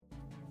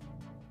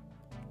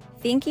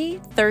Thinky,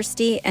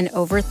 thirsty, and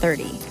over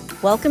 30.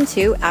 Welcome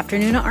to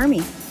Afternoon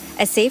Army,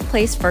 a safe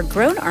place for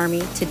grown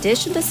Army to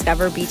dish and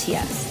discover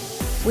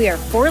BTS. We are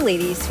four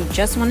ladies who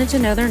just wanted to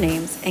know their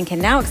names and can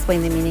now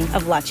explain the meaning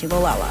of Lachi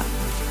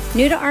Lolala.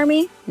 New to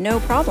Army? No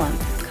problem.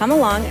 Come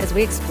along as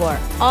we explore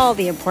all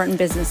the important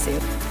business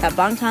soup that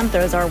Bangtan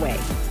throws our way.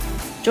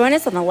 Join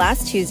us on the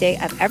last Tuesday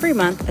of every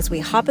month as we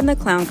hop in the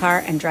clown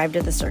car and drive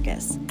to the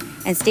circus.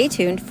 And stay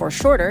tuned for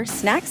shorter,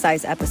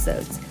 snack-size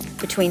episodes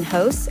between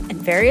hosts and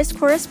various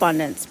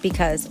correspondents,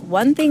 because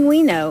one thing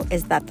we know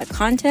is that the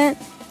content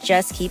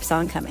just keeps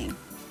on coming.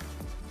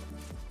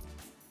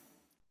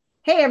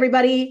 Hey,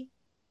 everybody.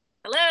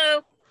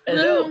 Hello.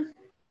 Hello.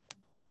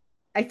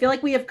 I feel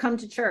like we have come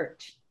to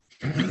church.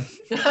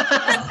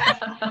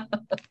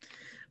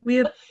 We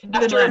have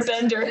After a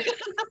bender.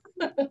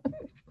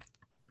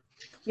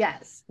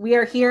 Yes, we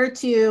are here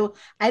to,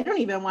 I don't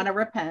even want to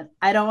repent.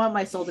 I don't want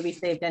my soul to be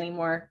saved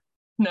anymore.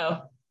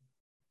 No.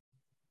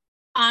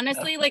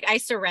 Honestly, like, I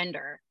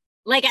surrender.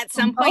 Like, at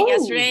some point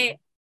yesterday,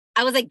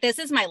 I was like, this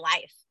is my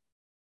life.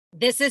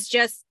 This is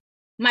just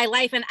my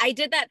life. And I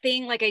did that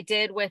thing like I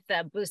did with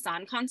the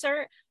Busan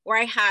concert, where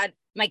I had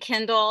my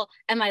Kindle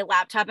and my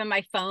laptop and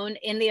my phone.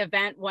 In the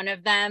event one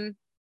of them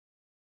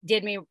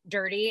did me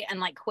dirty and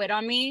like quit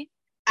on me,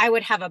 I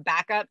would have a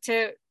backup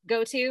to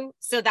go to.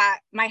 So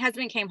that my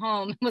husband came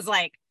home and was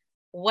like,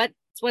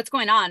 what's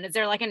going on? Is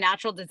there like a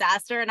natural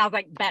disaster? And I was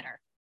like, better.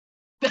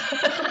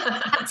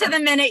 To the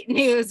minute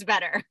news,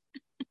 better.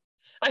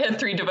 I had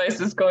 3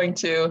 devices going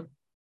too.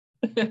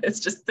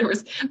 It's just,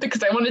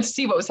 because I wanted to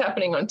see what was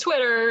happening on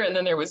Twitter, and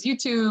then there was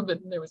YouTube,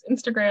 and there was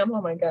Instagram. Oh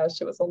my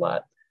gosh, it was a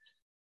lot.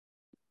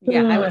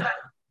 Yeah, I was on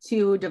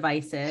 2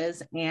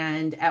 devices,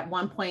 and at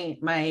one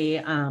point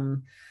my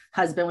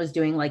husband was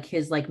doing like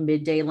his like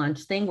midday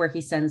lunch thing where he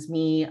sends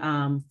me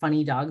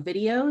funny dog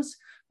videos,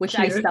 which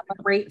I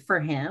celebrate for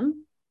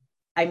him.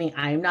 I mean,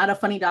 I'm not a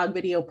funny dog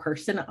video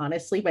person,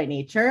 honestly, by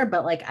nature,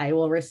 but like I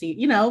will receive,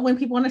 when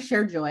people want to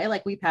share joy,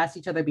 like we pass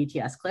each other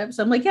BTS clips.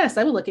 So I'm like, yes,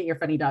 I will look at your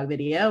funny dog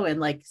video and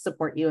like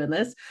support you in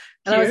this.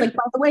 And I was like,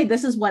 by the way,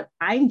 this is what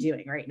I'm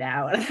doing right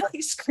now. And I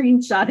like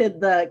screenshotted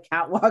the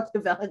catwalk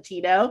to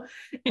Valentino,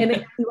 and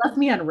he left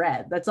me on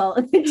red. That's all.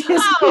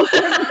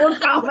 No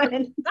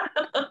comment.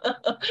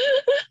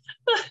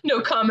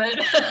 No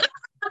comment.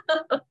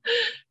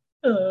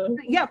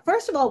 Yeah.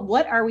 First of all,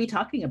 what are we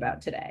talking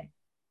about today?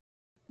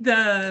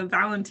 The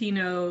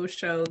Valentino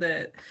show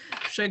that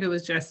Suga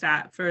was just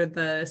at for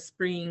the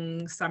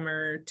spring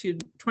summer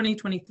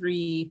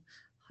 2023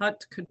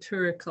 Haute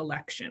Couture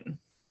collection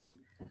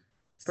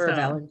for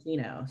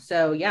Valentino.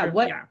 So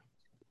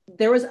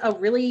there was a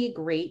really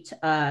great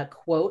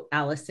quote,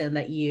 Allison,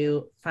 that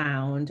you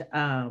found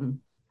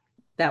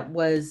that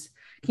was,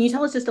 can you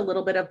tell us just a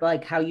little bit of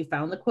like how you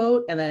found the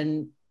quote, and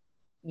then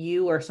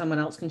you or someone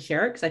else can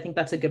share it, because I think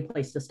that's a good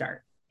place to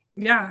start.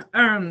 Yeah,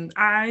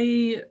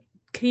 I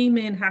came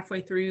in halfway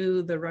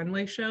through the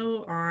runway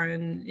show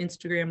on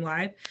Instagram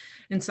Live,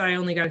 and so I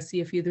only got to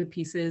see a few of the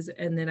pieces,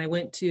 and then I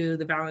went to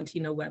the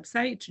Valentino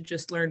website to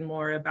just learn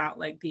more about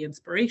like the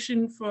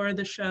inspiration for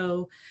the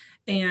show,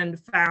 and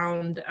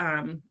found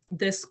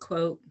this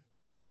quote,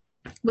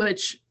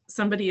 which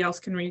somebody else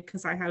can read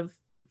because I have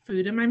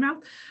food in my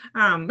mouth,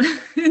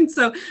 and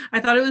so I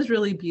thought it was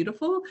really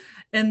beautiful.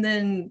 And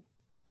then,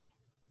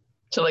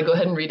 shall I go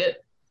ahead and read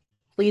it?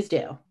 Please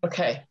do.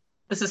 Okay,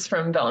 this is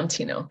from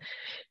Valentino.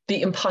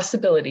 The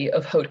impossibility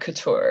of haute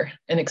couture,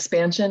 an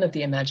expansion of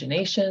the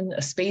imagination,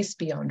 a space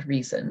beyond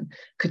reason.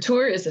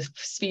 Couture is a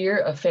sphere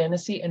of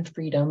fantasy and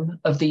freedom,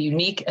 of the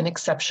unique and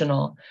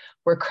exceptional,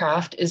 where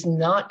craft is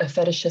not a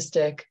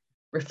fetishistic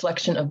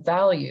reflection of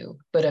value,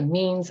 but a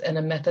means and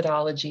a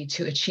methodology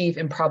to achieve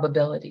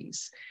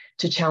improbabilities,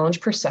 to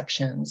challenge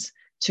perceptions,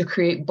 to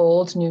create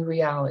bold new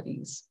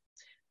realities.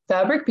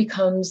 Fabric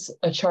becomes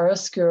a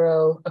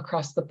chiaroscuro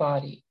across the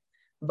body.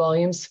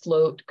 Volumes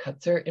float,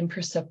 cuts are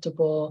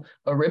imperceptible.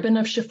 A ribbon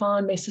of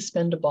chiffon may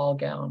suspend a ball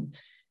gown.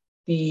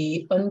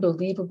 The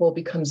unbelievable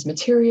becomes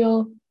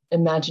material.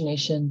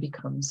 Imagination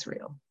becomes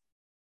real.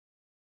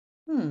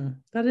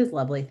 That is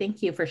lovely.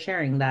 Thank you for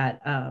sharing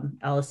that,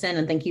 Allison,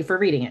 and thank you for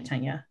reading it,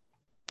 Tanya.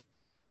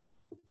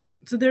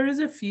 So there is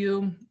a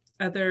few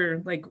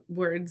other like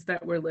words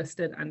that were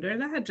listed under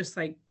that, just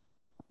like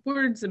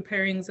words and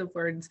pairings of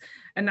words.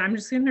 And I'm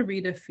just going to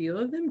read a few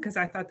of them because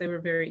I thought they were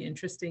very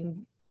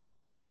interesting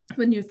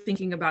when you're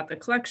thinking about the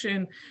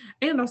collection,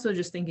 and also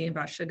just thinking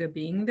about Suga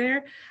being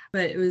there.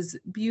 But it was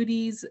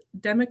beauties,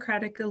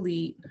 democratic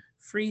elite,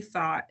 free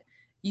thought,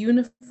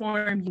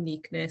 uniform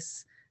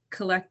uniqueness,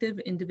 collective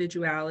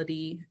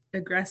individuality,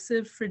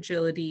 aggressive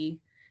fragility,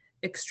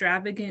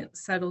 extravagant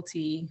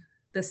subtlety,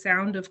 the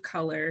sound of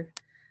color,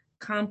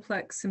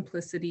 complex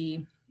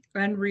simplicity,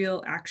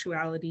 unreal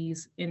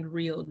actualities, and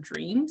real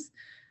dreams.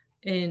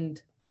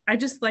 And I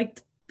just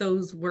liked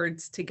those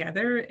words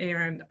together,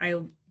 and I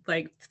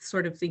like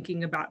sort of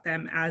thinking about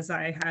them as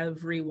I have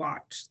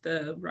rewatched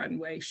the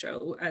runway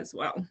show as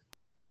well.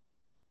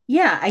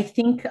 Yeah, I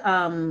think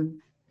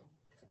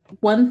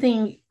one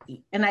thing,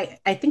 and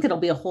I think it'll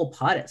be a whole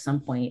pod at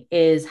some point,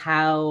 is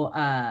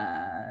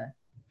how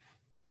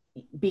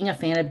being a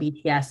fan of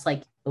BTS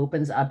like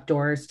opens up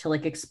doors to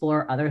like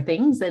explore other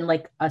things and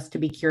like us to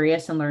be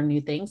curious and learn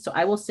new things. So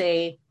I will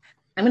say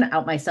I'm going to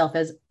out myself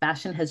as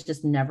fashion has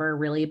just never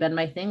really been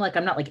my thing. Like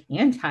I'm not like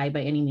anti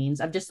by any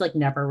means. I've just like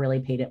never really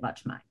paid it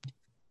much mind.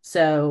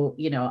 So,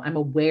 you know, I'm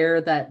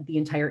aware that the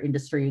entire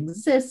industry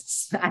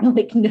exists. I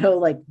like know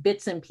like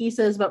bits and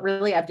pieces, but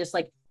really I've just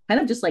like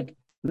kind of just like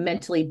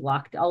mentally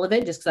blocked all of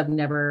it just because I've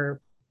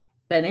never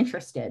been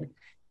interested.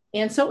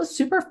 And so it was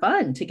super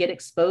fun to get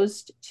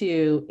exposed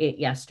to it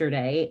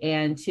yesterday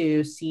and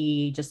to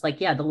see just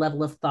like, yeah, the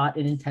level of thought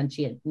and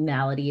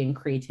intentionality and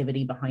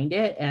creativity behind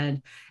it.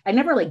 And I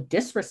never like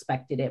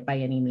disrespected it by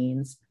any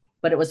means,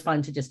 but it was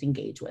fun to just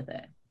engage with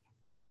it.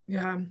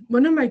 Yeah,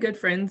 one of my good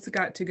friends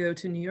got to go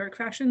to New York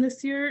Fashion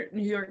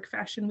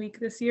Week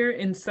this year.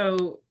 And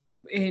so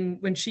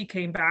when she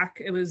came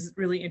back, it was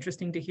really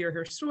interesting to hear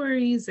her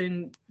stories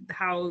and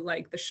how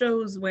like the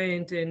shows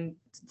went and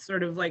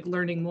sort of like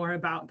learning more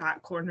about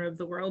that corner of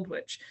the world,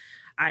 which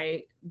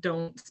I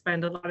don't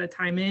spend a lot of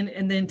time in.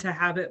 And then to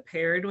have it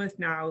paired with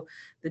now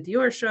the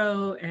Dior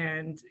show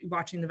and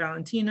watching the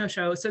Valentino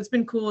show. So it's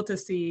been cool to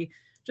see,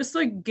 just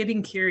like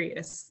getting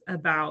curious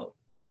about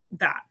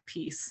that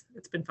piece.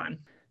 It's been fun.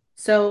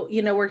 So,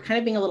 you know, we're kind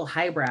of being a little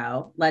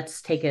highbrow.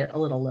 Let's take it a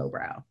little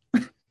lowbrow.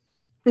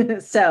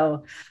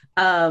 So,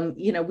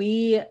 you know,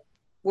 we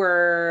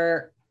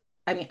were,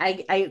 I mean,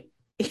 I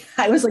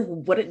was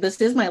like,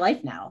 this is my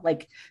life now,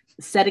 like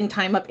setting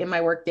time up in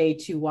my workday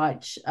to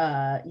watch,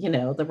 you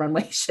know, the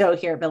runway show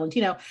here at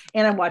Valentino,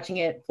 and I'm watching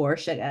it for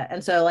Suga.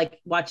 And so like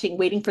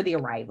waiting for the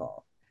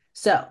arrival.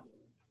 So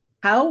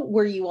how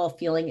were you all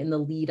feeling in the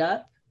lead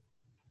up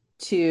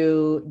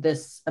to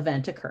this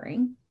event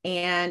occurring?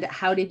 And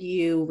how did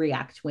you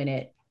react when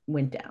it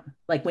went down,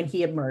 like when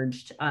he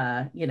emerged,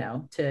 you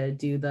know, to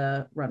do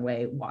the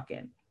runway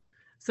walk-in?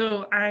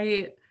 So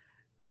I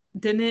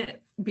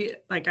didn't be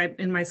like,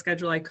 in my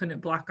schedule, I couldn't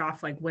block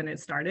off like when it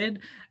started.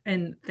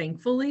 And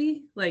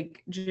thankfully,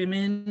 like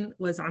Jimin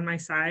was on my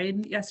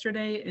side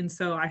yesterday. And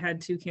so I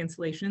had 2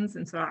 cancellations.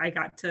 And so I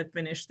got to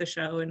finish the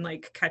show and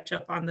like catch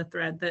up on the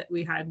thread that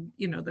we had,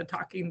 you know, the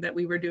talking that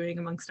we were doing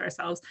amongst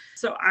ourselves.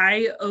 So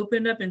I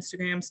opened up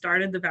Instagram,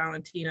 started the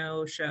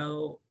Valentino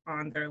show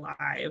on their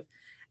live,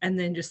 and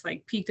then just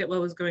like peeked at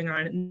what was going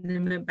on and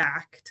then went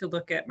back to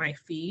look at my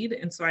feed.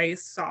 And so I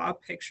saw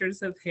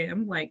pictures of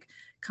him like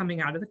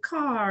coming out of the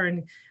car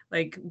and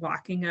like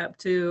walking up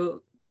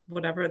to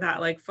whatever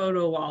that like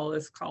photo wall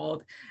is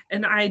called.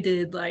 And I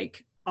did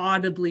like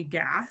audibly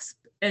gasp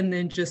and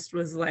then just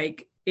was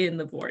like in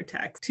the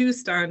vortex, too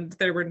stunned.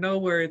 There were no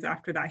words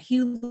after that.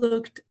 He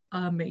looked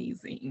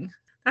amazing.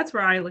 That's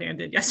where I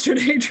landed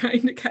yesterday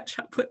trying to catch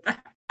up with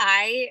that.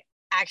 I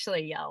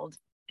actually yelled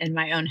in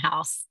my own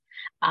house.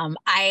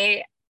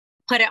 I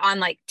put it on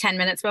like 10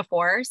 minutes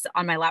before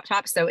on my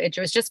laptop. So it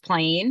was just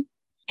playing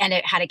and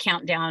it had a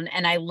countdown,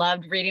 and I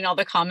loved reading all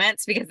the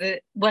comments because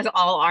it was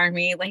all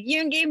army, like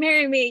Yoongi,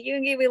 marry me,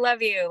 Yoongi, we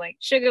love you, like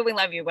Suga, we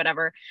love you,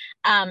 whatever.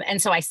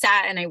 And so I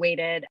sat and I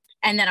waited,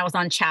 and then I was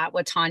on chat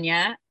with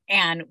Tanya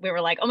and we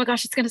were like, oh my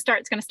gosh, it's going to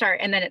start.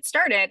 And then it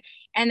started.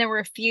 And there were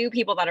a few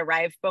people that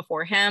arrived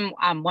before him.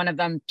 One of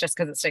them, just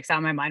because it sticks out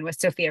in my mind, was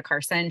Sophia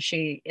Carson.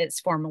 She is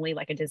formerly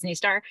like a Disney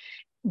star.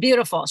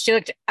 Beautiful. She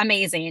looked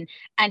amazing.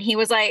 And he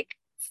was like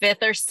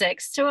 5th or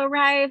 6th to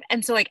arrive.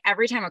 And so like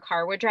every time a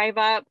car would drive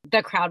up,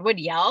 the crowd would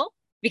yell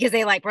because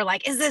they like were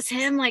like, is this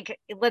him? Like,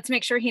 let's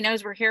make sure he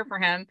knows we're here for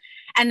him.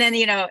 And then,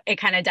 you know, it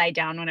kind of died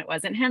down when it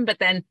wasn't him. But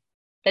then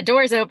the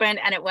doors opened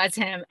and it was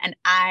him. And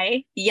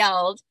I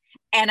yelled.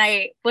 And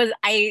I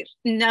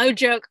no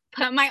joke,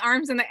 put my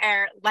arms in the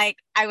air like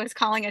I was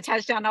calling a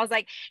touchdown. I was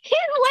like, he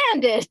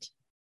landed,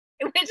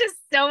 which is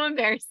so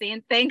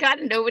embarrassing. Thank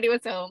God nobody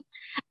was home.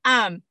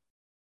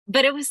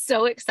 But it was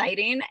so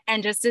exciting.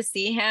 And just to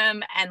see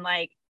him and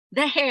like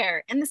the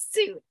hair and the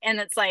suit. And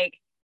it's like,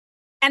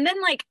 and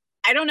then like,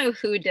 I don't know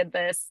who did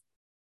this.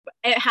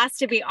 It has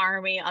to be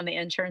Army on the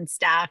intern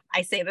staff.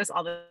 I say this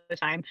all the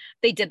time.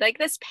 They did like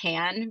this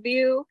pan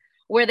view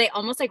where they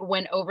almost like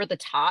went over the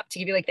top to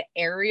give you like the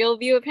aerial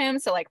view of him.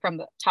 So like from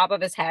the top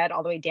of his head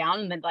all the way down,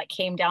 and then like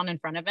came down in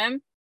front of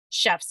him.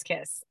 Chef's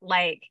kiss,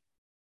 like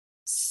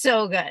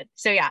so good.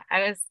 So yeah,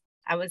 I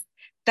was,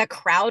 the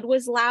crowd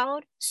was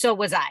loud. So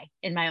was I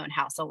in my own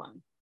house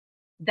alone.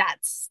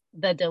 That's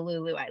the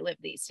Delulu I live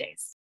these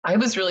days. I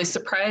was really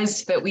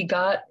surprised that we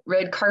got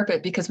red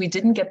carpet because we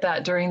didn't get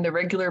that during the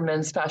regular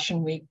men's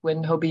fashion week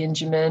when Hobie and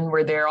Jimin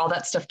were there. All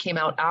that stuff came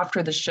out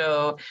after the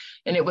show,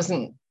 and it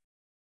wasn't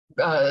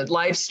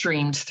live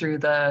streamed through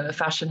the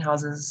fashion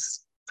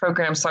houses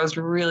program. So I was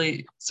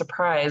really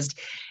surprised.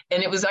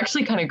 And it was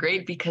actually kind of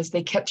great because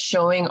they kept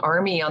showing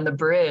Army on the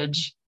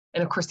bridge.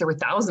 And of course, there were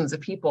thousands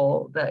of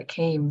people that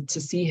came to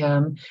see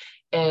him.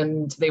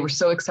 And they were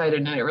so excited,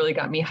 and it really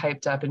got me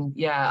hyped up. And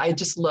yeah, I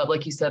just love,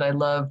 like you said, I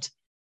loved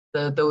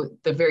the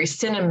very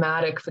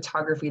cinematic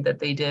photography that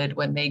they did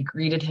when they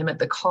greeted him at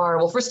the car.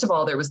 Well, first of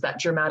all, there was that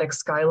dramatic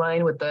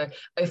skyline with the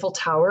Eiffel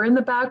Tower in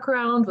the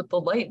background with the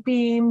light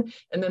beam.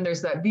 And then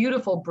there's that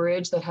beautiful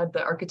bridge that had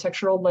the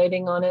architectural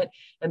lighting on it.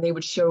 And they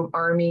would show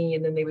Army,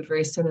 and then they would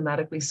very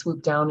cinematically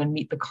swoop down and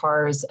meet the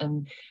cars.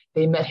 And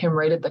they met him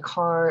right at the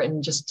car,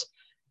 and just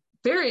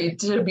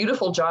did a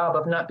beautiful job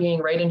of not being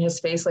right in his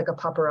face like a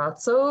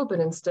paparazzo, but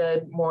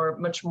instead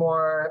much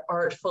more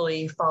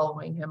artfully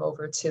following him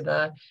over to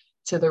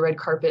the red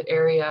carpet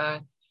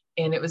area.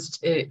 And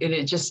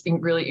it just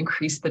really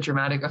increased the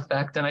dramatic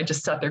effect. And I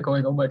just sat there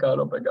going, oh my God,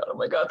 oh my God, oh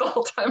my God, the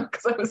whole time,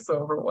 because I was so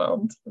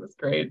overwhelmed. It was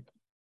great.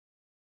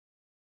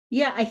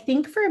 Yeah, I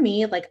think for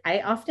me, like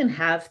I often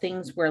have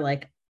things where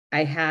like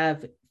I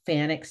have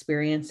fan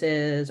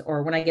experiences,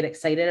 or when I get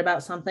excited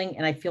about something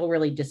and I feel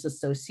really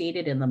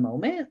disassociated in the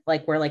moment,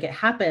 like where like it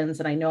happens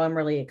and I know I'm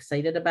really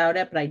excited about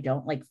it, but I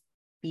don't like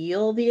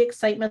feel the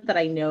excitement that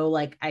I know,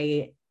 like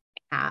I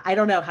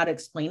don't know how to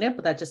explain it,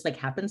 but that just like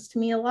happens to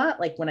me a lot.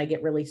 Like when I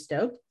get really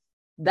stoked,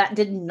 that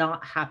did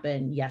not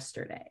happen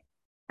yesterday.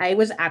 I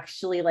was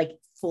actually like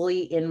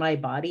fully in my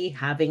body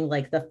having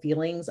like the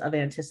feelings of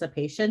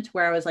anticipation, to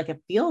where I was like,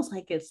 it feels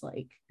like it's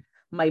like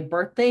my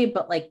birthday,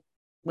 but like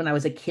when I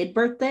was a kid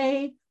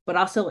birthday, but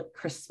also like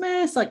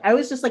Christmas. Like I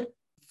was just like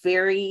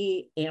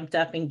very amped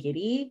up and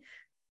giddy.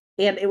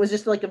 And it was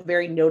just like a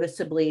very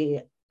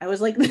noticeably, I was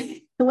like,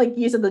 like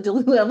you said, the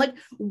delusion. I'm like,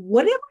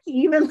 what am I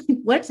even,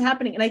 what's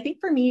happening? And I think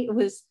for me, it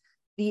was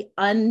the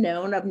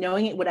unknown of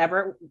knowing it,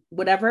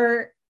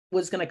 whatever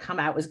was going to come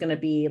out was going to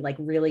be like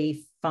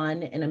really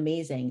fun and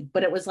amazing.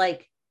 But it was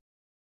like,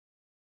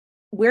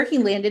 where he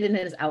landed in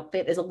his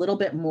outfit is a little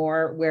bit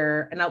more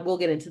where, and we'll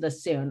get into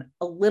this soon,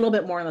 a little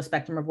bit more on the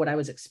spectrum of what I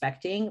was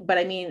expecting. But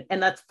I mean,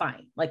 and that's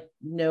fine. Like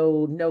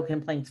no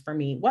complaints for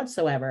me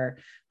whatsoever.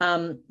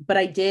 But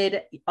I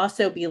did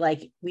also be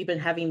like, we've been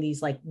having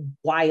these like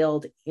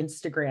wild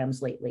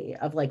Instagrams lately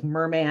of like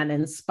merman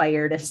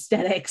inspired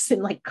aesthetics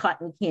and like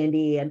cotton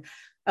candy. And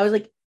I was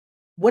like,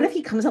 what if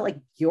he comes out like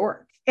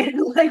York?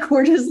 And like,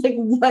 we're just like,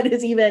 what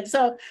is even?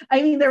 So,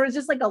 I mean, there was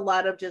just like a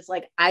lot of just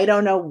like, I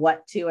don't know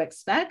what to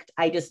expect.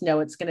 I just know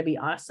it's going to be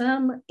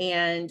awesome.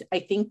 And I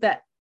think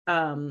that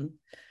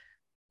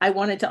I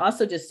wanted to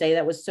also just say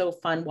that was so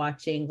fun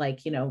watching,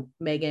 like, you know,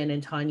 Megan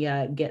and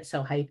Tanya get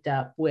so hyped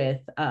up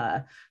with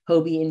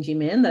Hobie and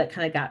Jimin, that it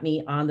kind of got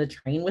me on the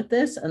train with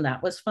this. And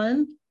that was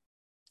fun.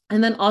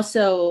 And then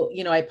also,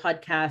 you know, I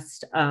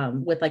podcast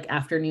with like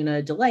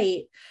Afternoona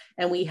Delight,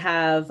 and we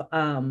have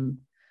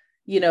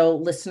you know,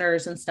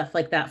 listeners and stuff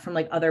like that from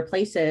like other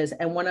places.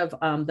 And one of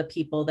the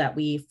people that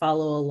we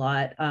follow a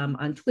lot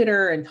on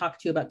Twitter and talk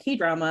to about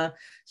K-drama,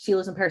 she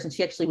lives in Paris, and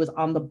she actually was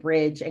on the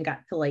bridge and got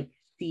to like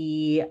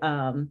see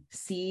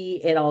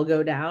it all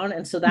go down.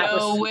 And so that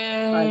was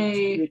fun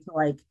to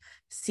like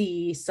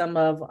see some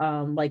of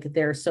like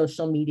their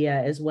social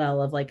media as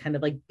well, of like kind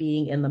of like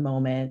being in the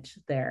moment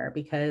there,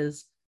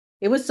 because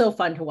it was so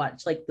fun to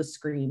watch like the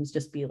screams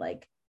just be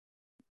like,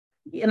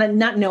 and I'm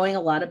not knowing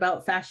a lot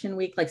about Fashion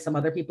Week, like some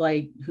other people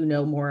who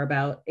know more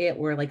about it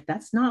were like,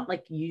 that's not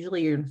like,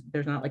 usually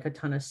there's not like a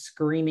ton of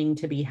screaming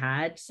to be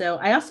had. So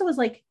I also was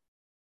like,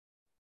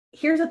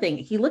 here's the thing.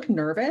 He looked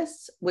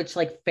nervous, which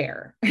like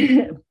fair.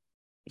 He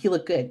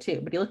looked good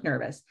too, but he looked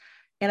nervous.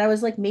 And I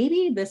was like,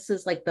 maybe this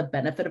is like the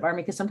benefit of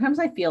Army. Cause sometimes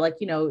I feel like,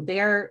 you know,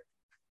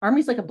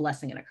 Army's like a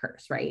blessing and a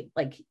curse, right?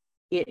 Like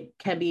it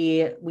can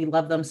be, we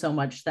love them so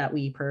much that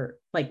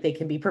they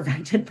can be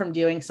prevented from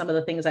doing some of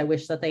the things I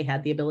wish that they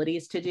had the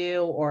abilities to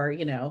do, or,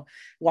 you know,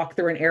 walk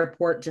through an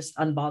airport just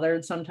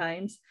unbothered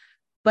sometimes.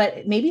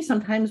 But maybe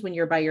sometimes when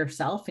you're by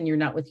yourself and you're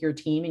not with your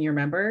team and your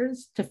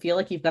members, to feel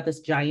like you've got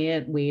this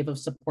giant wave of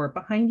support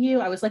behind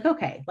you. I was like,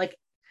 okay, like,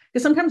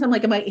 because sometimes I'm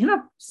like, am I in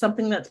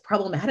something that's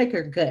problematic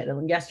or good?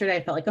 And yesterday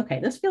I felt like, okay,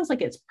 this feels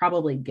like it's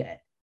probably good.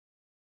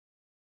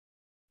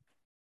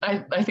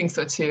 I think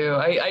so too.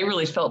 I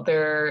really felt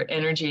their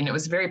energy, and it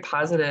was very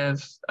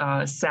positive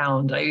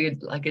sound.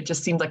 It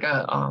just seemed like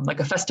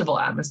a festival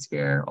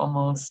atmosphere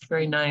almost.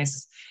 Very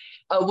nice.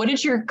 What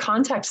did your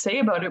contact say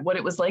about it? What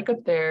it was like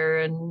up there,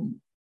 and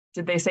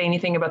did they say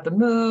anything about the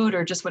mood,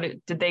 or just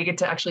did they get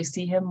to actually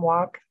see him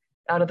walk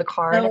out of the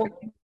car? So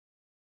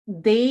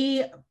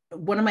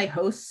one of my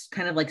hosts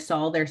kind of like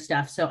saw their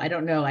stuff. So I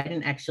don't know. I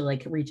didn't actually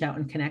like reach out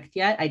and connect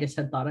yet. I just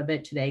had thought of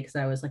it today because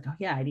I was like, oh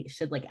yeah, I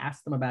should like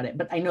ask them about it.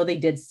 But I know they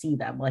did see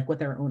them like with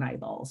their own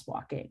eyeballs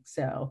walking.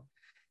 So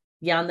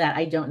beyond that,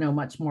 I don't know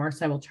much more.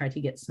 So I will try to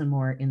get some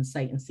more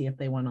insight and see if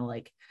they want to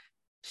like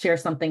share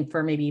something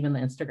for maybe even the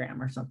Instagram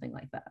or something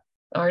like that.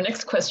 Our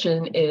next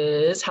question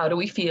is, how do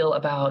we feel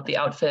about the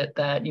outfit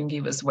that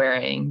Yoongi was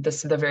wearing?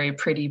 This is the very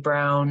pretty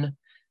brown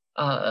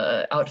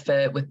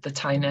outfit with the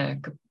tie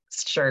neck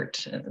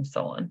shirt and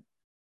so on.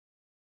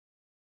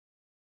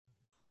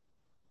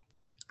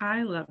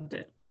 I loved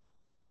it.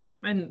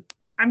 And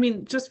I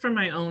mean, just for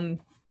my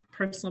own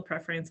personal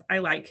preference, I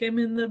like him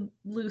in the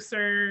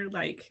looser,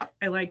 like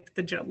I like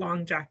the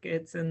long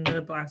jackets and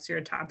the blouse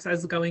tops. I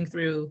was going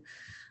through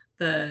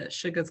the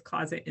Suga's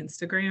Closet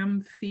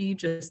Instagram feed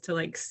just to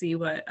like see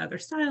what other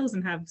styles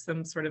and have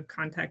some sort of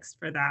context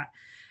for that.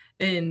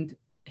 And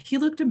he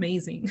looked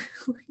amazing.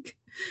 Like,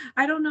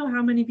 I don't know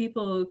how many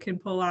people can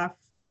pull off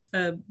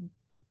a,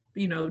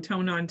 you know,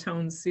 tone on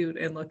tone suit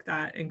and look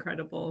that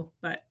incredible,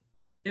 but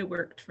it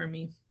worked for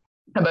me.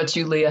 How about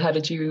you, Leah? How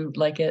did you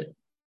like it?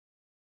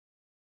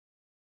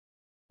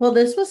 Well,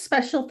 this was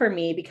special for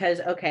me because,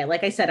 okay,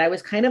 like I said, I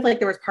was kind of like,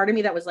 there was part of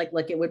me that was like,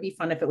 look, it would be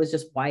fun if it was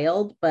just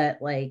wild, but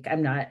like,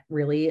 I'm not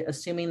really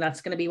assuming that's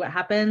going to be what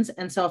happens.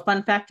 And so a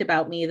fun fact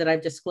about me that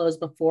I've disclosed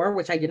before,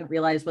 which I didn't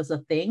realize was a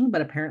thing,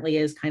 but apparently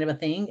is kind of a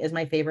thing, is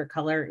my favorite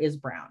color is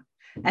brown.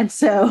 And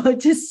so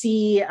to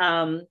see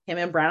him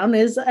in brown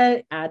is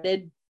an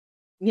added,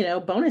 you know,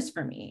 bonus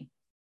for me.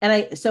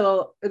 And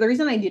so the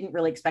reason I didn't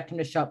really expect him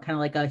to show up kind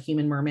of like a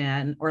human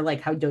merman, or like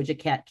how Doja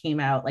Cat came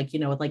out, like, you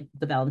know, with like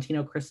the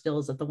Valentino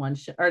crystals at the one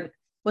show, or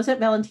was it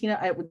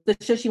Valentina? The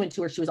show she went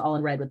to where she was all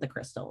in red with the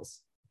crystals.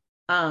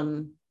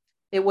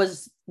 It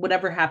was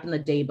whatever happened the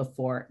day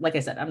before. Like I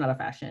said, I'm not a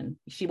fashion.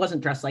 She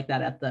wasn't dressed like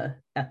that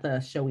at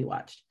the show we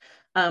watched.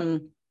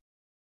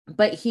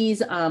 But he's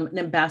an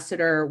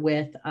ambassador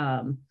with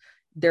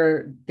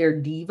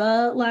their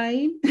diva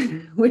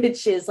line,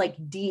 which is like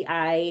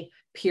DI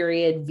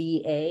period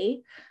VA,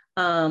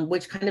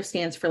 which kind of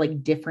stands for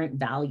like different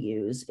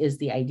values, is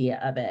the idea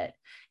of it.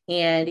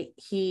 And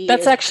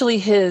that's actually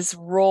his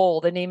role,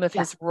 the name of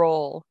his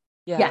role.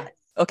 Yeah.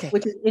 Okay.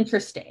 Which is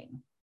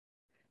interesting.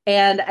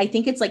 And I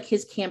think it's like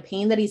his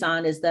campaign that he's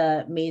on is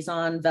the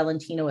Maison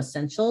Valentino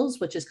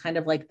Essentials, which is kind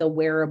of like the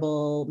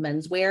wearable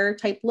menswear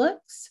type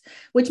looks,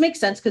 which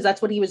makes sense because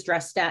that's what he was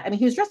dressed at. I mean,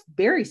 he was dressed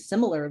very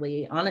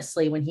similarly,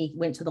 honestly, when he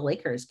went to the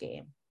Lakers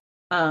game.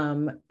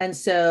 And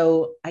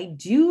so I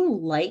do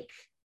like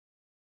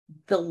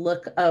the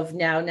look of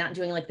now not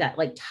doing like that,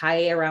 like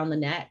tie around the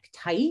neck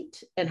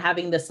tight, and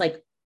having this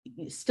like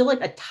still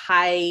like a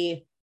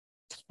tie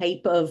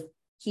type of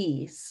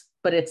piece,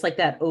 but it's like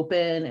that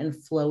open and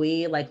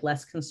flowy, like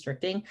less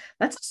constricting.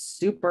 That's a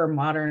super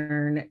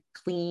modern,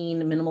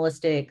 clean,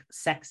 minimalistic,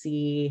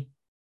 sexy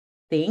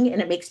thing.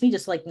 And it makes me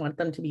just like want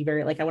them to be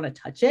very, like, I want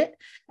to touch it.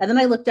 And then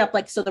I looked up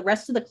like, so the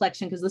rest of the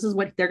collection, because this is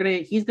what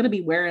he's going to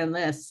be wearing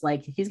this,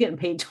 like he's getting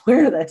paid to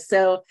wear this.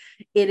 So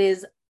it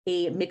is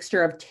a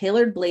mixture of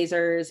tailored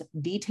blazers,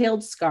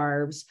 detailed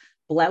scarves,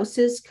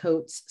 blouses,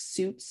 coats,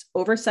 suits,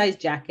 oversized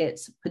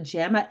jackets,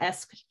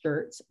 pajama-esque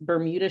shirts,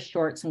 Bermuda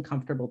shorts, and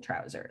comfortable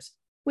trousers.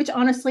 Which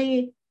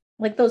honestly,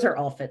 like those are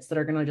all fits that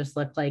are going to just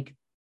look like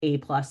A+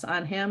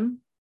 on him.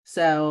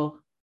 So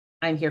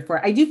I'm here for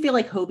it. I do feel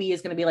like Hobie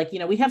is going to be like, you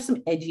know, we have some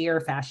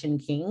edgier fashion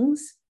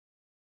kings,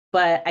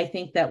 but I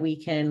think that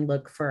we can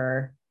look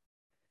for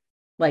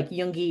like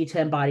Yoongi to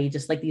embody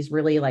just like these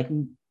really like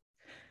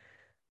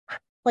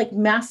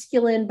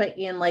masculine, but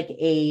in like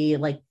a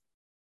like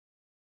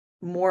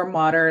more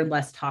modern,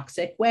 less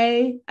toxic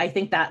way. I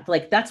think that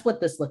like that's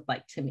what this looked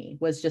like to me,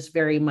 was just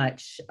very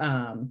much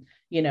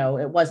you know,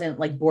 it wasn't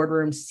like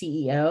boardroom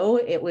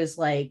CEO. It was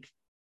like,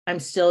 I'm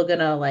still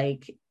gonna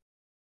like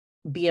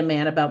be a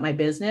man about my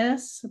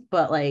business,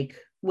 but like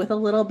with a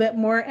little bit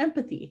more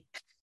empathy.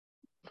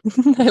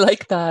 I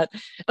like that.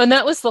 And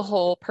that was the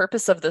whole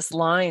purpose of this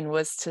line,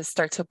 was to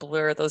start to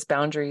blur those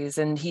boundaries.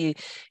 And he,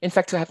 in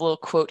fact, I have a little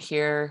quote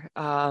here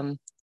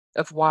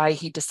of why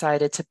he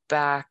decided to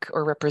back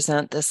or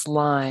represent this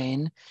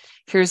line.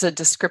 Here's a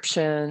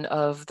description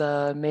of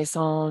the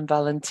Maison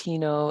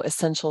Valentino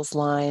Essentials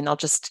line. I'll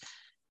just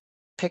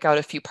pick out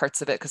a few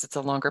parts of it because it's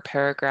a longer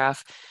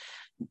paragraph.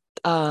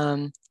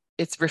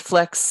 It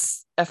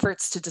reflects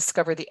efforts to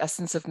discover the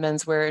essence of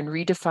menswear and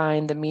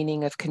redefine the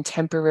meaning of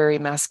contemporary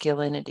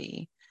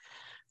masculinity.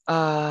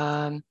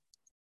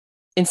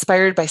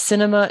 Inspired by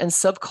cinema and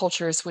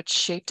subcultures which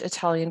shaped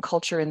Italian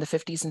culture in the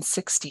 50s and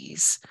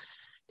 60s,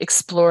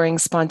 exploring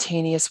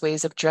spontaneous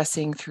ways of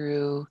dressing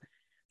through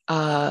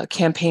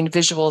campaign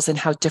visuals and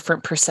how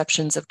different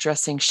perceptions of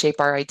dressing shape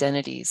our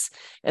identities.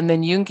 And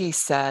then Yoongi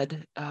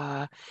said,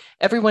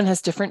 everyone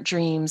has different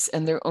dreams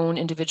and their own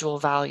individual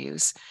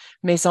values.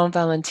 Maison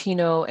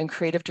Valentino and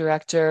creative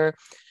director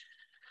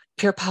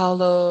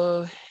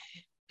Pierpaolo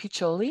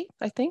Piccioli,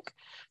 I think,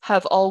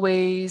 have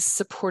always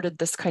supported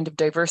this kind of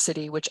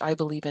diversity, which I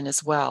believe in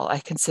as well. I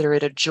consider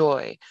it a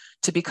joy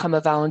to become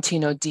a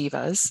Valentino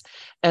Divas,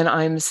 and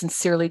I'm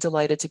sincerely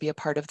delighted to be a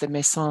part of the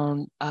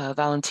Maison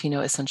Valentino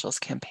Essentials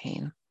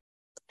campaign.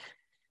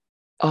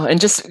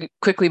 And just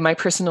quickly, my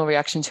personal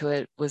reaction to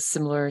it was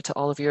similar to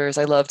all of yours.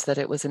 I loved that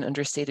it was an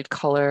understated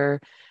color.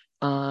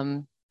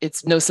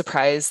 It's no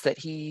surprise that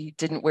he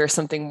didn't wear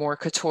something more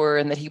couture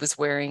and that he was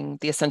wearing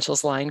the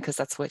Essentials line, because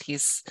that's what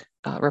he's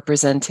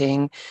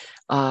representing.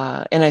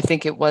 And I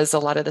think it was a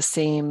lot of the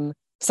same,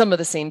 some of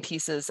the same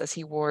pieces as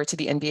he wore to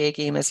the NBA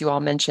game, as you all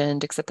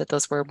mentioned, except that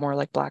those were more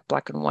like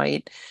black and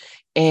white.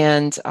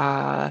 And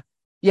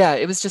yeah,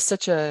 it was just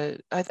such a,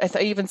 I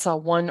even saw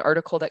one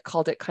article that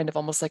called it kind of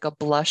almost like a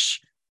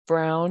blush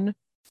brown.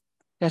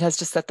 It has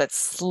just that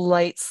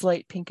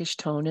slight pinkish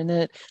tone in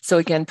it. So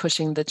again,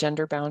 pushing the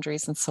gender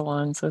boundaries and so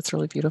on. So it's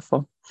really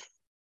beautiful.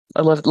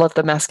 I love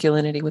the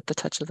masculinity with the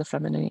touch of the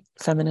feminine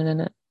in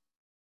it.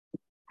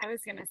 I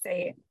was gonna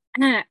say,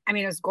 I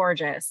mean, it was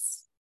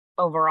gorgeous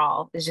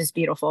overall. It's just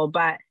beautiful,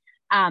 but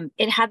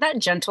it had that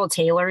gentle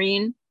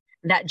tailoring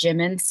that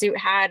Jimin's suit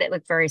had. It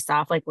looked very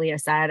soft, like Leah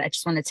said. I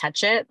just want to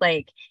touch it,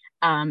 like,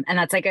 and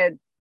that's like a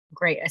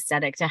great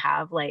aesthetic to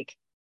have. Like,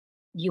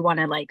 you want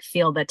to like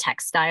feel the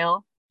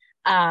textile,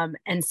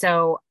 and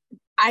so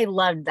I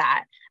loved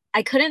that.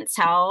 I couldn't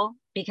tell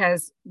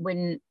because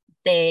when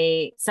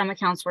some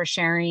accounts were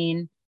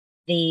sharing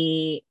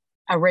the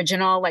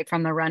original, like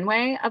from the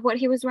runway of what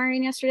he was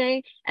wearing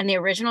yesterday, and the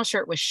original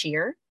shirt was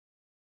sheer.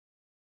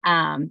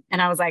 And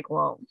I was like,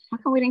 well, how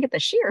come we didn't get the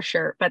sheer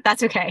shirt? But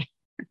that's okay.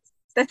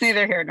 That's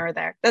neither here nor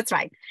there. That's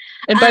fine.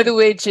 And by the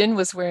way, Jin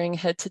was wearing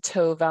head to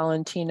toe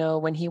Valentino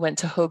when he went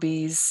to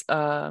Hobie's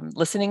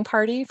listening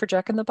party for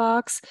Jack in the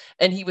Box,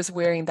 and he was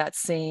wearing that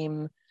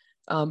same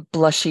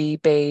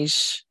blushy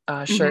beige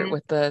shirt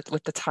with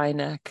the tie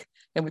neck,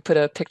 and we put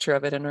a picture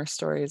of it in our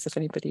stories if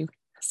anybody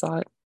saw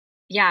it.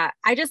 Yeah,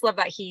 I just love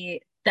that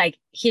he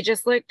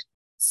just looked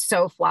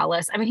so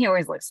flawless. I mean, he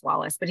always looks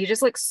flawless, but he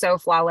just looks so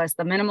flawless.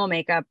 The minimal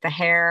makeup, the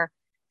hair.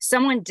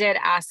 Someone did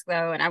ask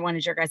though, and I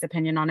wanted your guys'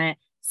 opinion on it.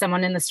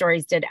 Someone in the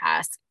stories did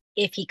ask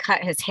if he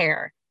cut his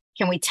hair.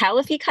 Can we tell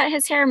if he cut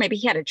his hair? Maybe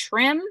he had a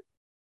trim.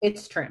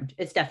 It's trimmed.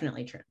 It's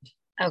definitely trimmed.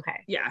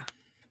 Okay. Yeah.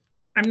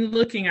 I'm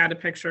looking at a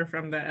picture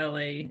from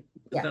the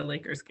the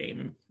Lakers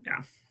game.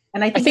 Yeah.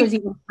 And I think it was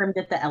even trimmed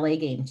at the LA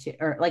game too,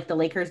 or like the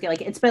Lakers game.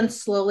 Like it's been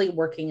slowly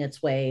working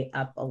its way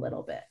up a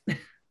little bit.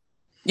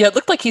 Yeah, it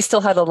looked like he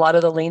still had a lot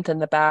of the length in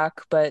the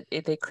back, but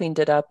they cleaned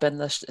it up and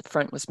the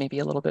front was maybe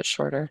a little bit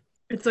shorter.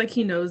 It's like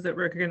he knows that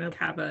we're going to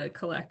have a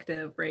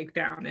collective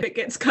breakdown if it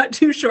gets cut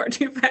too short,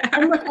 too fast.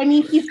 Look, I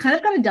mean, he's kind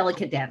of got a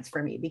delicate dance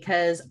for me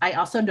because I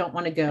also don't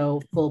want to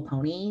go full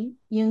pony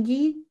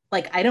Yoongi.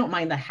 Like I don't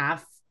mind the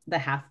half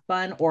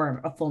bun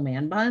or a full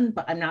man bun,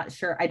 but I'm not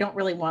sure. I don't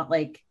really want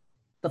like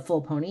the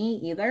full pony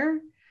either.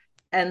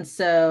 And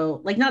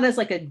so like not as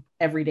like a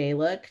everyday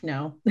look.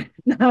 No,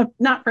 no,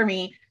 not for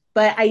me.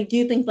 But I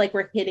do think like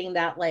we're hitting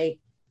that like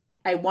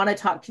I want to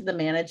talk to the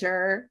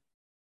manager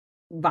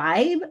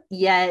vibe,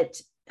 yet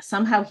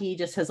somehow he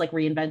just has like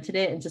reinvented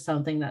it into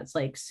something that's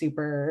like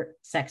super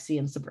sexy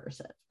and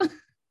subversive.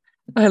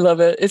 I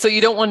love it. So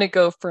you don't want to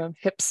go from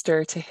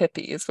hipster to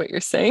hippie is what you're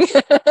saying.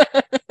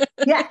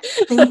 Yeah,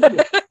 thank you.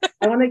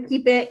 I want to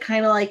keep it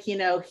kind of like,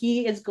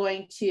 he is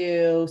going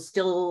to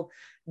still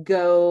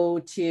go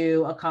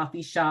to a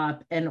coffee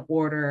shop and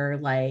order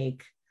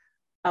like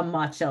a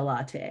matcha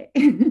latte.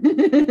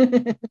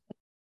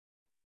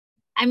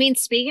 I mean,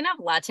 speaking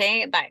of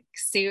latte, that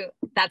suit,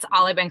 that's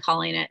all I've been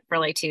calling it for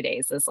like 2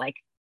 days is like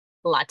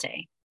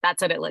latte.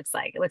 That's what it looks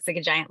like. It looks like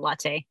a giant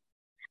latte.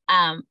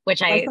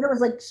 Which I thought it was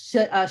like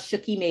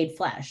Shooky made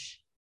flesh.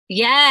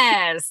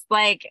 Yes,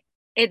 like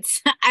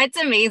it's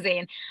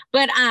amazing.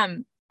 But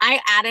I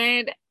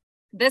added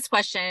this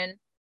question.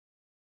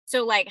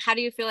 So like, how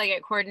do you feel like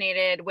it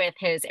coordinated with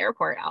his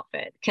airport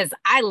outfit? Because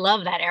I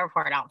love that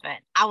airport outfit.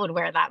 I would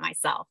wear that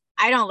myself.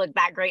 I don't look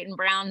that great in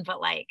brown, but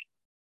like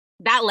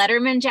that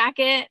Letterman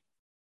jacket,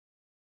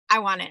 I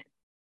want it.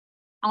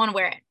 I want to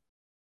wear it.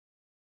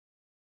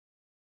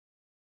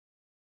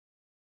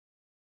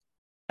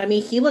 I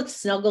mean, he looked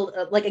snuggled.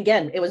 Like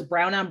again, it was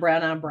brown on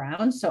brown on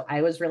brown. So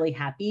I was really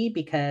happy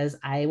because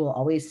I will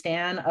always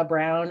stand a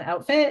brown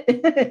outfit.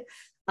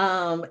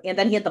 And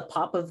then he had the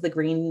pop of the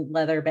green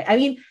leather bag. I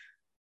mean,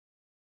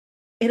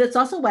 it's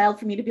also wild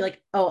for me to be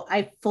like, oh,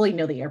 I fully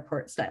know the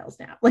airport styles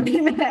now. Like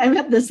I'm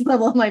at this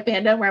level of my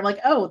fandom where I'm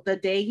like, oh, the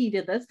day he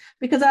did this,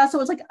 because I also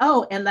was like,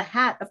 oh, and the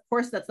hat, of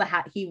course, that's the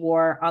hat he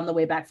wore on the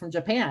way back from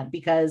Japan,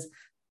 because,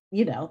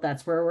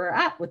 that's where we're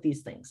at with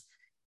these things.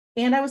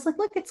 And I was like,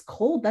 look, it's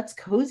cold. That's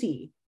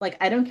cozy. Like,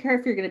 I don't care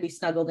if you're going to be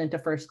snuggled into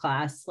first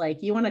class.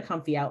 Like, you want a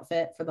comfy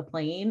outfit for the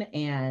plane.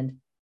 And,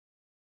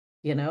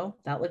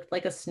 that looked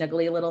like a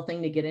snuggly little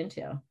thing to get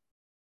into.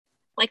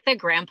 Like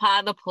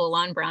the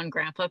pull-on brown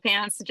grandpa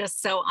pants,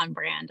 just so on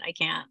brand. I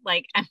can't.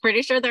 Like, I'm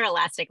pretty sure they're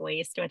elastic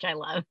waist, which I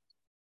love.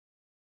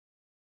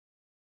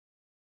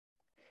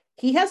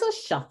 He has a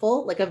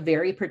shuffle, like a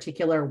very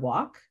particular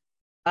walk.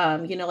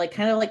 Like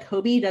kind of like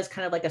Hobie does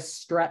kind of like a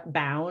strut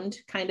bound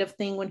kind of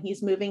thing when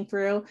he's moving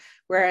through.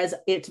 Whereas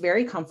it's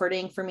very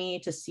comforting for me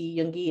to see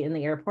Yoongi in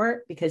the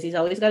airport because he's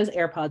always got his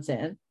AirPods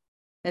in.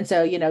 And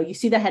so, you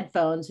see the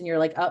headphones and you're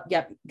like, oh,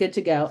 yep, good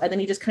to go. And then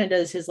he just kind of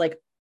does his like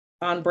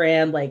on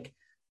brand, like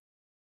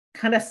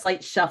kind of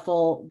slight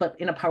shuffle, but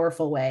in a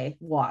powerful way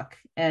walk.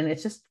 And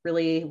it's just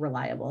really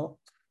reliable.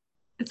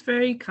 It's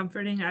very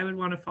comforting. I would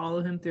want to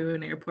follow him through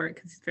an airport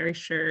because he's very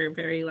sure,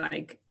 very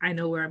like, I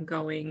know where I'm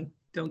going.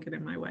 Don't get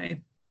in my way.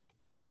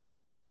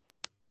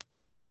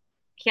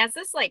 He has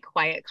this like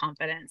quiet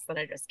confidence that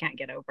I just can't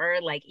get over.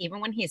 Like even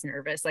when he's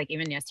nervous, like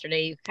even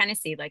yesterday, you kind of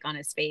see like on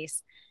his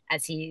face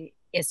as he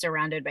is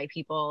surrounded by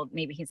people,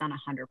 maybe he's not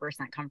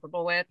 100%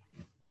 comfortable with.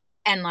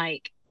 And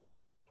like,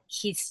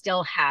 he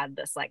still had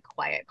this like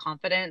quiet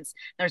confidence.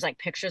 There's like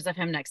pictures of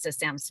him next to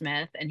Sam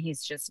Smith and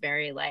he's just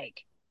very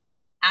like,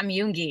 I'm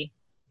Yoongi.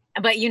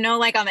 But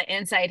like on the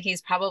inside,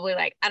 he's probably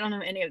like, I don't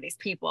know any of these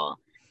people.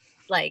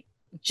 Like,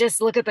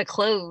 just look at the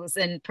clothes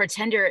and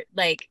pretend you're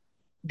like,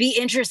 be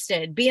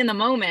interested, be in the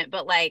moment.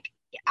 But like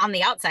on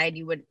the outside,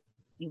 you would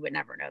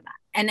never know that.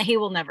 And he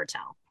will never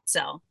tell.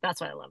 So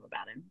that's what I love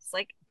about him. It's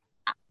like,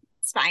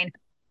 it's fine.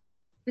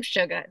 I'm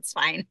Suga. It's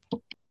fine.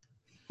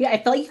 Yeah, I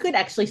felt like you could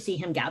actually see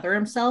him gather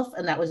himself,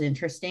 and that was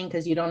interesting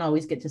because you don't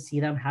always get to see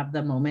them have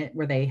the moment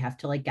where they have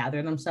to like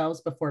gather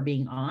themselves before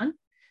being on.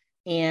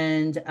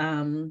 And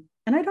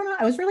I don't know,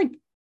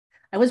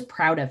 I was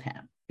proud of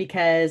him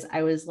because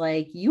I was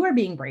like, you are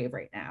being brave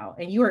right now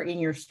and you are in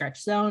your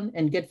stretch zone,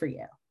 and good for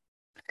you.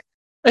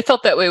 I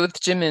felt that way with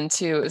Jimin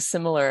too. It was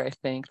similar, I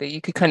think, that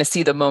you could kind of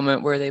see the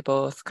moment where they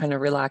both kind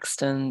of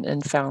relaxed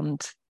and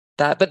found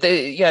that. But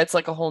it's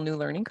like a whole new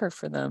learning curve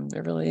for them.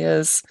 It really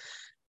is.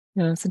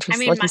 It's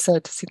interesting, like you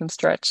said, to see them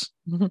stretch.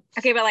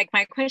 Okay, but like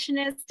my question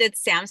is, did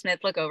Sam Smith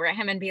look over at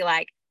him and be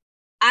like,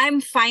 I'm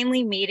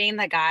finally meeting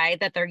the guy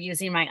that they're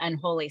using my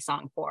Unholy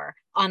song for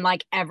on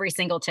like every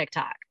single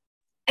TikTok.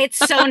 It's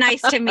so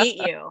nice to meet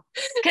you.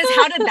 Because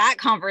how did that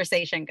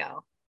conversation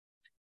go?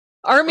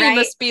 Army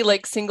must be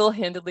like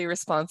single-handedly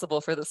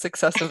responsible for the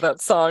success of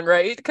that song,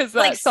 right? Because that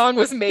like, song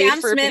was made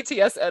Sam for Smith,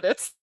 BTS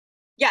edits.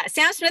 Yeah,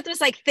 Sam Smith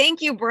was like,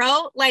 "Thank you,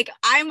 bro. Like,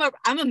 I'm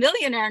a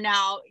millionaire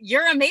now.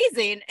 You're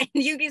amazing." And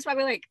Yoongi's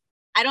probably like,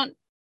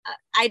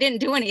 I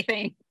didn't do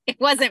anything. It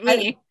wasn't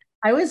me."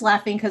 I was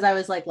laughing because I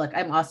was like, look,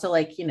 I'm also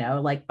like,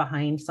 like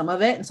behind some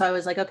of it. And so I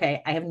was like,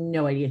 okay, I have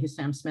no idea who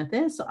Sam Smith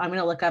is. So I'm going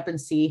to look up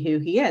and see who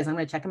he is. I'm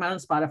going to check him out on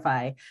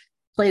Spotify.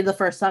 Played the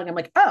first song. I'm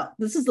like, oh,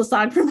 this is the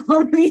song from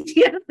all the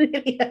BTS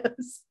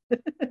videos.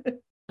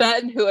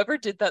 That and whoever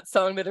did that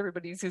song that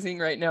everybody's using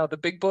right now, the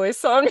Big Boy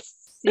song.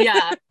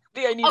 Yeah.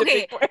 I need a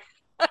big boy.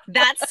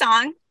 That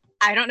song,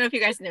 I don't know if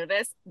you guys know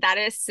this. That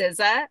is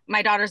SZA.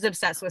 My daughter's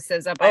obsessed with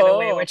SZA, by the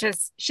way, which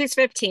is, she's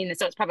 15.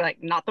 So it's probably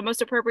like not the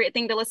most appropriate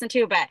thing to listen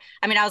to. But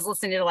I mean, I was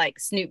listening to like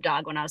Snoop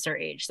Dogg when I was her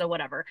age. So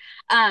whatever.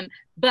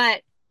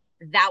 But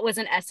that was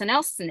an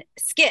SNL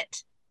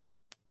skit.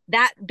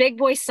 That Big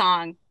Boy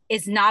song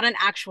is not an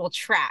actual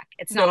track.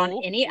 It's not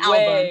on any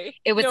album.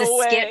 It was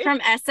a skit from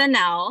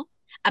SNL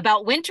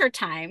about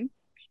wintertime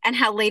and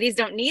how ladies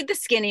don't need the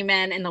skinny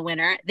men in the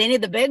winter. They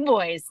need the big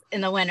boys in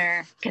the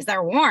winter because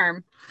they're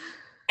warm.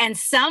 And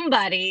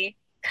somebody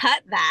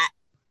cut that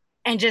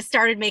and just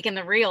started making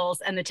the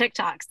reels and the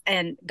TikToks.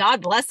 And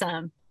God bless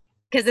them,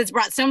 because it's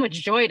brought so much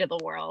joy to the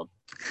world.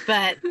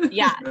 But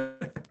yeah.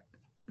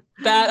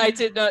 That I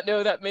did not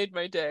know. That made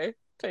my day.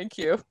 Thank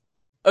you.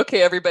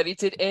 Okay, everybody,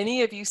 did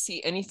any of you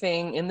see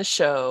anything in the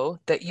show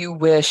that you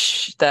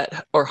wish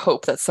that or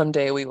hope that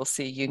someday we will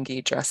see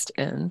Yoongi dressed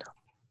in?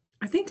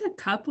 I think a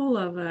couple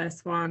of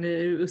us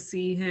wanted to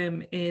see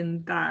him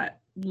in that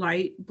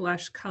light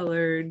blush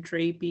colored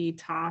drapey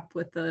top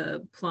with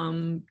the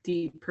plum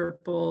deep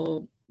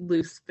purple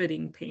loose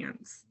fitting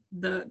pants.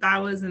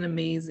 That was an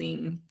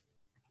amazing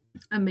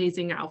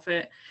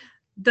outfit.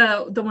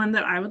 The one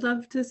that I would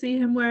love to see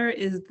him wear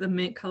is the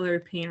mint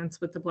colored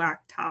pants with the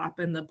black top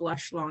and the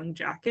blush long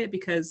jacket,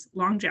 because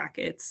long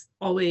jackets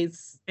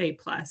always A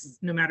plus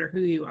no matter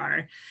who you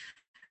are.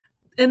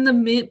 And the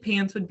mint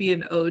pants would be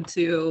an ode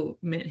to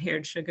mint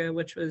haired Suga,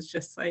 which was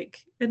just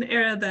like an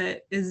era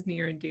that is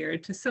near and dear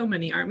to so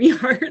many ARMY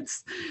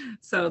hearts.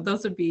 So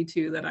those would be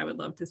two that I would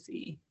love to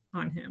see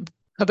on him.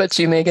 How about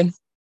you, Megan?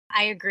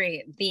 I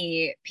agree.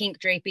 The pink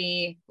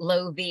drapey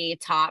low V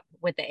top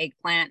with the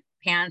eggplant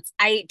pants.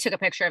 I took a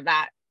picture of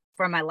that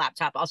from my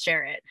laptop. I'll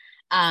share it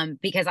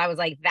because I was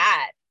like,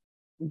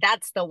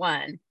 that's the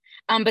one.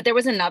 But there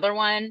was another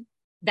one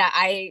that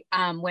I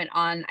went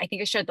on. I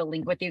think I shared the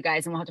link with you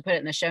guys and we'll have to put it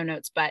in the show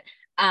notes. But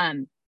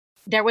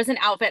there was an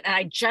outfit and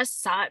I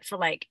just saw it for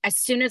like, as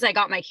soon as I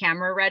got my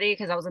camera ready,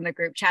 because I was in the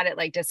group chat, it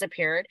like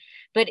disappeared.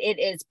 But it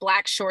is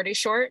black shorty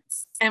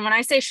shorts. And when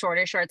I say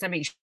shorty shorts, I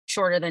mean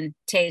shorter than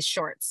Tay's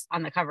shorts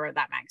on the cover of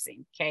that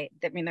magazine. Okay.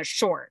 I mean, they're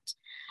short.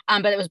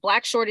 But it was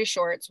black shorty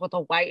shorts with a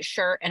white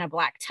shirt and a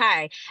black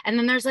tie. And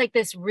then there's like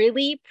this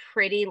really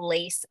pretty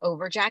lace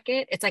over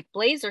jacket. It's like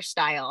blazer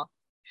style,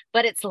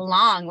 but it's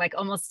long, like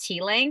almost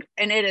tea length.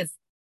 And it is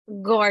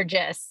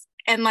gorgeous.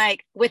 And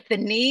like with the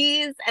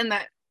knees and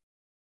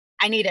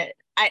I need it.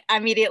 I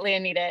immediately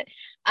need it.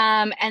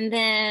 And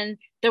then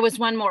there was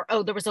one more.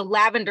 Oh, there was a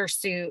lavender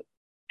suit.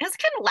 It was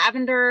kind of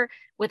lavender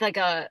with like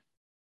I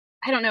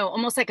don't know,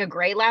 almost like a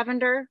gray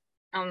lavender.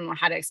 I don't know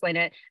how to explain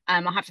it.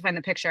 I'll have to find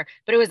the picture,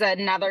 but it was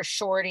another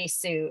shorty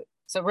suit.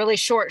 So really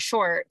short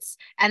shorts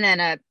and then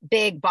a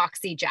big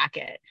boxy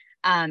jacket.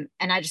 And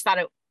I just thought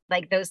it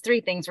like those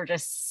three things were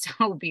just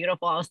so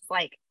beautiful. I was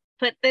like,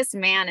 put this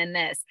man in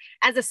this.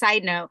 As a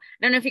side note,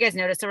 I don't know if you guys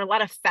noticed, there were a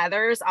lot of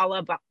feathers a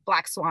la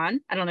Black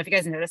Swan. I don't know if you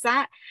guys noticed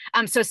that.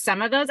 So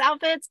some of those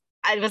outfits,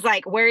 I was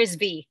like, where is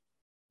V?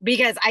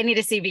 Because I need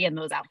to see V in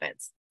those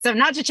outfits. So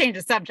not to change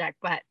the subject,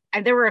 but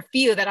there were a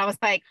few that I was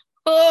like,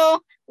 oh,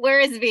 where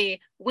is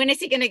V? When is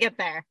he going to get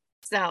there?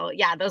 So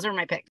yeah, those were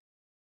my picks.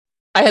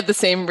 I had the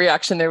same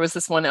reaction. There was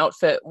this one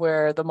outfit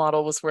where the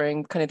model was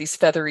wearing kind of these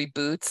feathery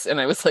boots, and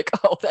I was like,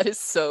 oh, that is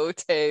so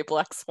Tay,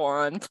 Black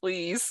Swan,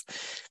 please.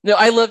 No,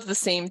 I loved the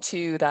same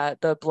too,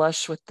 that the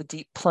blush with the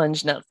deep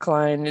plunge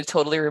neckline. It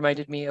totally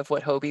reminded me of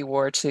what Hobie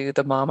wore to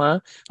the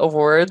Mama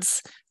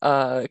Awards.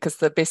 Because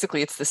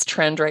basically it's this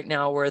trend right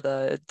now where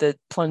the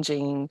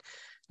plunging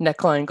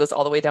neckline goes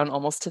all the way down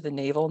almost to the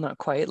navel, not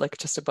quite, like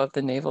just above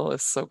the navel.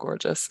 Is so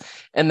gorgeous.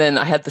 And then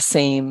I had the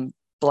same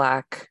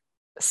black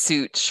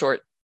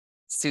short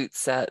suit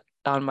set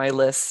on my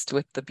list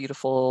with the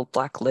beautiful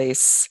black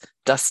lace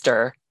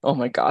duster. Oh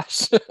my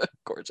gosh,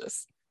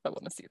 gorgeous. I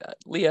want to see that.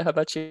 Leah, how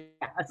about you?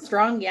 A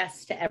strong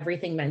yes to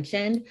everything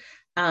mentioned.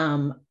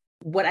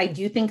 What I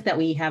do think that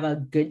we have a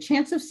good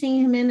chance of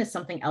seeing him in is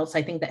something else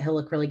I think that he'll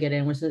look really good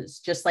in, which is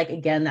just like,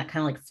 again, that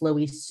kind of like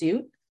flowy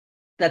suit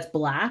that's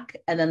black.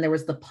 And then there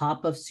was the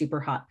pop of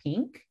super hot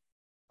pink.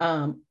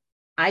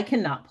 I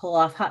cannot pull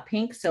off hot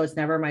pink, so it's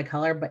never my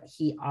color, but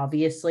he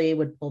obviously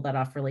would pull that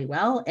off really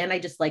well. And I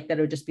just like that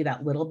it would just be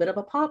that little bit of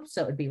a pop,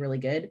 so it would be really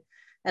good.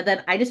 And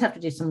then I just have to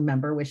do some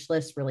member wish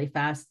lists really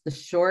fast. The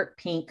short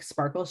pink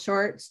sparkle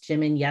shorts,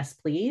 Jimin, yes,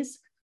 please.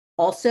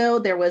 Also,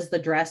 there was the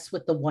dress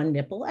with the one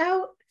nipple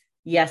out.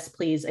 Yes,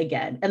 please,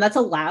 again. And that's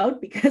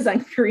allowed because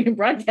on Korean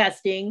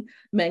broadcasting,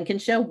 men can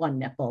show one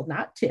nipple,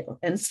 not two.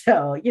 And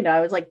so, I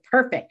was like,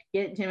 perfect.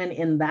 Get Jimin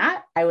in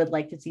that. I would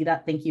like to see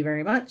that. Thank you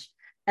very much.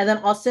 And then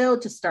also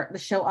to start the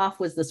show off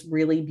was this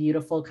really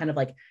beautiful kind of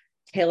like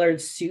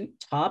tailored suit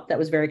top that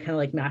was very kind of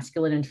like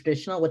masculine and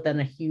traditional with then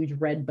a huge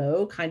red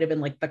bow kind of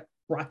in like the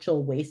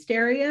crotchal waist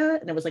area.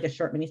 And it was like a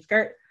short mini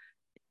skirt.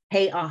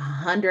 Pay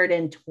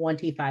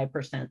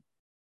 125%,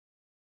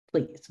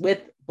 please,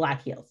 with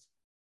black heels.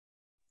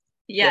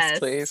 Yes,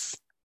 please.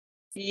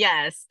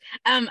 Yes.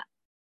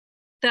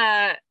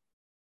 The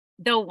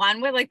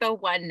one with like the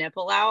one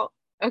nipple out,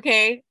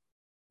 okay?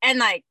 And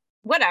like,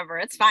 whatever,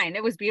 it's fine.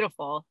 It was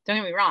beautiful. Don't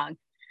get me wrong.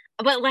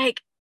 But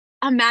like,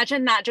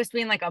 imagine that just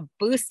being like a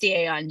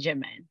bustier on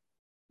Jimin.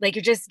 Like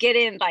you're just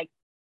getting like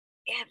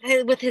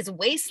with his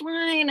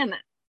waistline and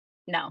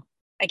no,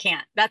 I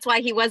can't. That's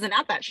why he wasn't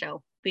at that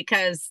show,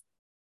 because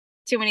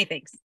too many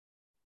things.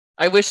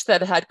 I wish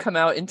that had come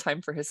out in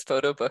time for his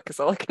photo book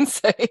is all I can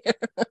say.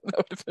 That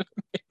would have been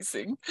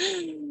amazing.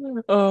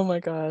 Oh my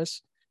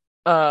gosh.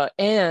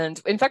 And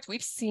in fact,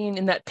 we've seen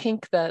in that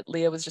pink that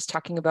Leah was just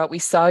talking about, we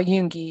saw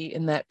Yoongi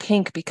in that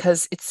pink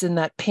because it's in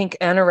that pink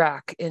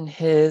anorak in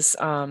his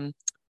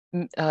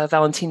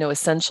Valentino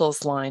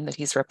Essentials line that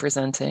he's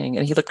representing.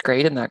 And he looked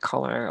great in that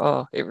color.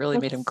 Oh, it really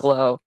made him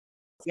glow.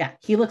 Yeah,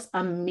 he looks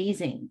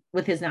amazing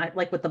with his,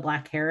 like with the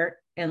black hair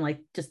and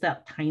like just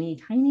that tiny,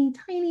 tiny,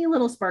 tiny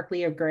little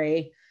sparkly of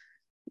gray.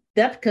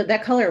 That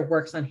color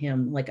works on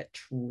him like a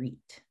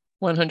treat.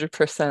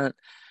 100%.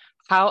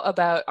 How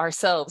about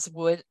ourselves?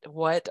 What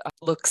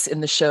looks in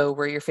the show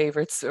were your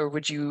favorites, or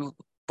would you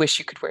wish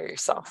you could wear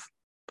yourself?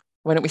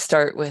 Why don't we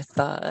start with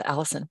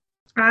Allison?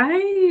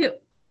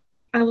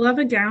 I love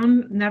a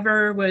gown.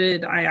 Never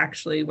would I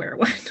actually wear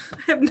one.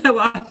 I have no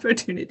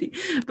opportunity.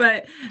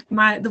 But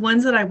the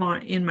ones that I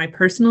want in my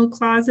personal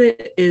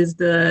closet is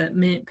the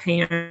mint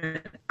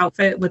pant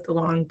outfit with the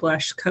long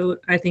blush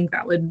coat. I think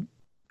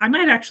I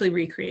might actually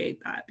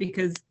recreate that,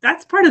 because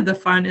that's part of the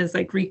fun, is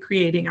like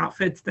recreating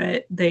outfits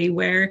that they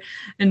wear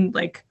and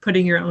like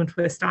putting your own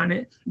twist on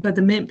it. But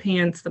the mint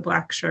pants, the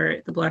black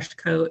shirt, the blush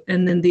coat,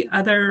 and then the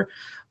other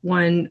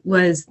one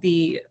was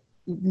the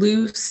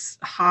loose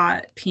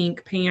hot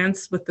pink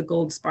pants with the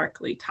gold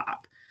sparkly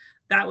top.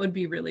 That would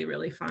be really,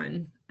 really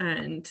fun.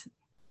 And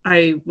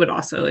I would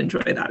also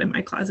enjoy that in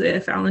my closet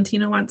if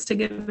Valentina wants to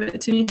give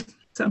it to me.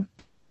 So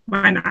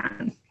why not?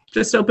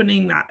 Just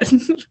opening that.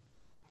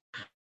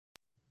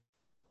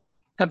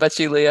 How about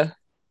you, Leah?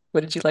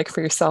 What did you like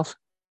for yourself?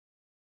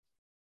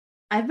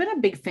 I've been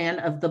a big fan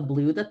of the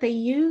blue that they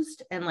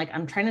used. And like,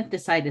 I'm trying to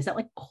decide, is that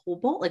like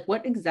cobalt? Like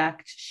what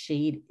exact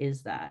shade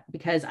is that?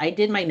 Because I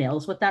did my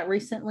nails with that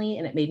recently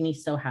and it made me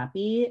so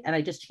happy. And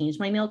I just changed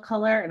my nail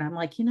color and I'm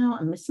like,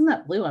 I'm missing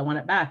that blue. I want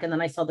it back. And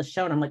then I saw the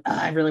show and I'm like,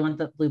 I really want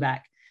the blue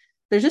back.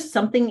 There's just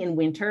something in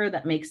winter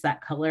that makes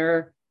that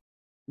color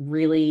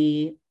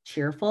really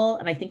cheerful.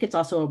 And I think it's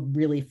also a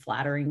really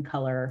flattering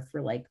color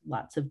for like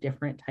lots of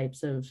different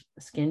types of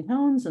skin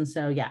tones. And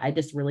so, yeah, I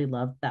just really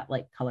love that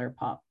like color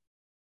pop.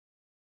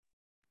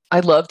 I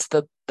loved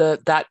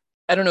that.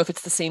 I don't know if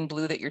it's the same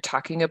blue that you're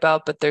talking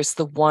about, but there's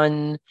the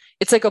one,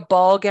 it's like a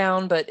ball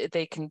gown, but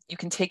you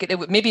can take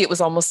it. Maybe it was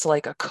almost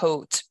like a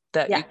coat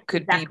that you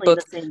could be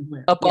both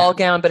a ball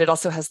gown, but it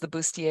also has the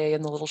bustier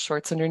and the little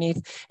shorts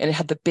underneath. And it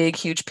had the big,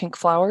 huge pink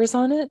flowers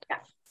on it. Yeah.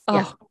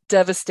 Oh,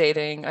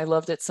 devastating. I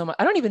loved it so much.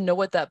 I don't even know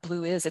what that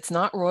blue is. It's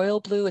not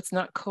royal blue. It's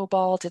not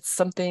cobalt. It's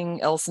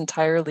something else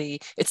entirely.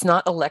 It's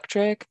not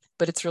electric,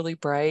 but it's really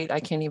bright. I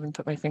can't even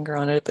put my finger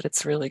on it, but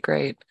it's really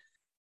great.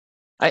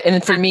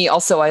 And for me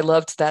also, I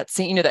loved that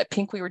scene, that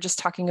pink we were just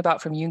talking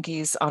about from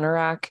Yoongi's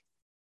anorak.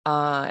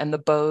 and the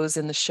bows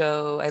in the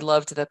show. I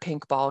loved the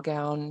pink ball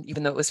gown,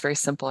 even though it was very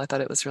simple. I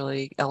thought it was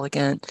really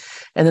elegant.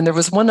 And then there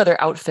was one other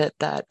outfit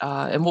that,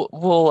 and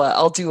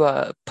I'll do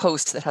a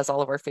post that has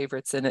all of our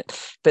favorites in it,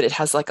 but it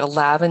has like a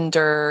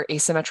lavender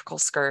asymmetrical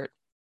skirt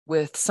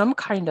with some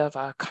kind of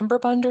a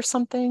cummerbund or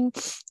something,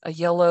 a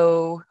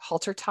yellow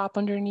halter top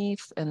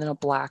underneath, and then a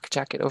black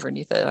jacket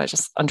underneath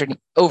it.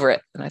 Over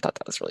it. And I thought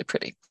that was really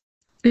pretty.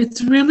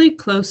 It's really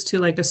close to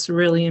like a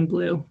cerulean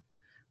blue.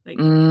 Like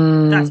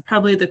that's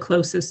probably the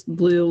closest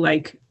blue,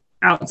 like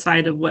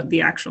outside of what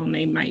the actual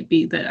name might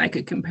be, that I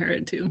could compare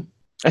it to.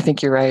 I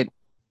think you're right.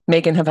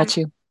 Megan, how about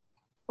you?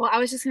 Well, I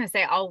was just going to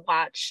say, I'll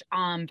watch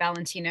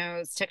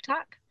Valentino's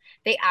TikTok.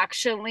 They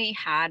actually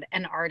had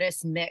an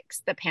artist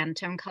mix the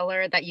Pantone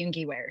color that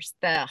Yoongi wears,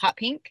 the hot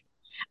pink.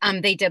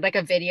 They did like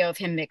a video of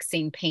him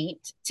mixing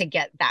paint to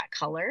get that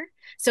color.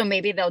 So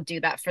maybe they'll do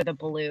that for the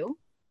blue.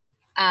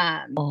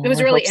 It was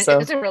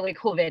a really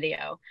cool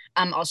video.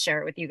 I'll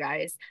share it with you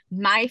guys.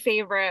 My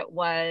favorite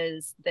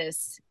was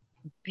this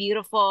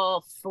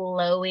beautiful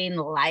flowing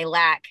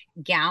lilac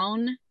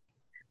gown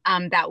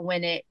that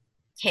when it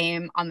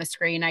came on the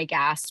screen, I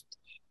gasped.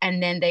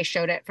 And then they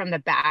showed it from the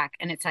back,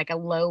 and it's like a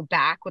low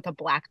back with a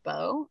black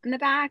bow in the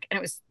back, and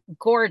it was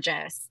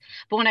gorgeous.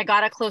 But when I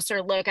got a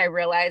closer look, I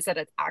realized that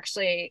it's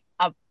actually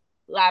a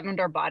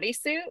lavender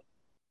bodysuit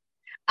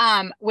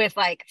with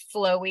like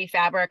flowy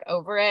fabric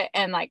over it.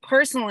 And like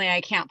personally, I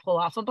can't pull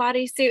off a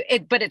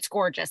bodysuit, but it's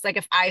gorgeous. Like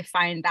if I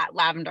find that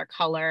lavender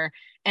color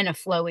in a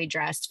flowy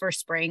dress for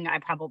spring, I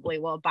probably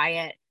will buy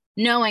it,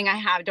 knowing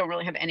I don't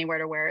really have anywhere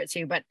to wear it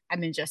to, but I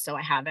mean, just so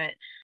I have it.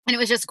 And it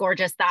was just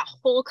gorgeous. That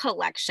whole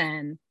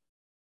collection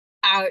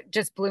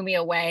just blew me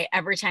away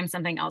every time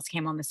something else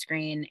came on the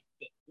screen.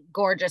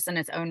 Gorgeous in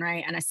its own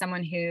right. And as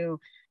someone who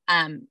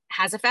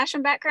has a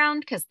fashion background,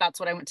 because that's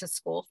what I went to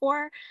school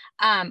for,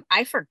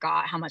 I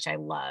forgot how much I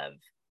love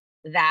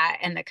that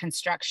and the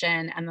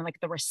construction and like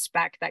the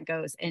respect that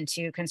goes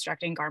into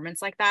constructing garments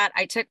like that.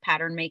 I took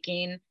pattern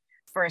making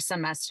for a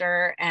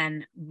semester,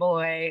 and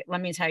boy,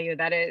 let me tell you,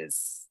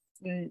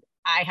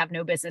 I have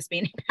no business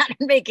being in pattern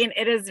making.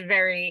 It is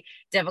very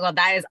difficult.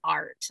 That is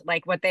art.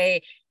 Like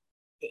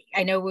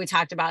I know we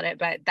talked about it,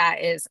 but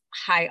that is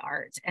high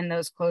art. And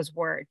those clothes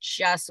were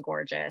just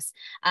gorgeous.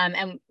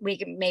 And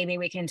maybe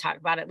we can talk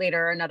about it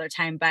later or another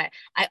time, but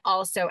I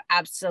also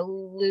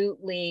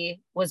absolutely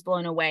was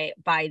blown away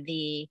by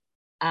the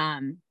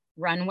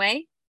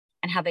runway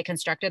and how they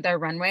constructed their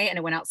runway, and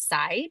it went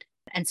outside.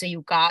 And so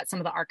you got some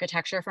of the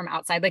architecture from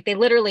outside. Like they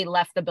literally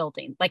left the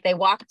building. Like they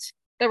walked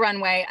the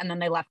runway and then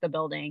they left the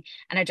building.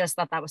 And I just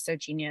thought that was so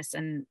genius.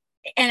 And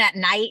at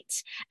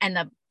night, and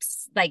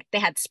they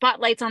had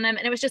spotlights on them,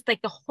 and it was just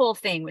like the whole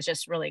thing was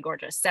just really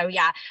gorgeous. So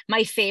yeah,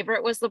 my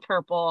favorite was the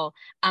purple,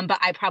 but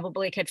I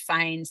probably could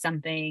find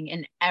something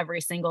in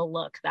every single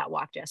look that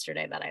walked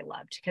yesterday that I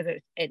loved, because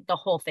the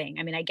whole thing.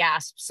 I mean, I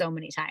gasped so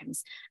many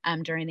times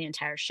during the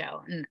entire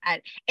show.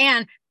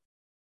 And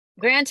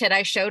granted,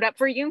 I showed up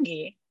for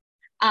Yoongi,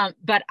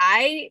 but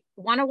I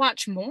want to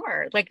watch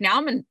more. Like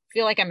now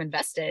feel like I'm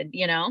invested,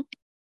 you know?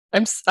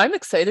 I'm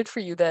excited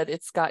for you that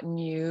it's gotten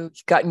you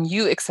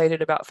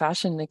excited about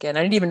fashion again.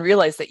 I didn't even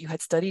realize that you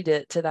had studied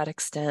it to that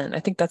extent.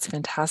 I think that's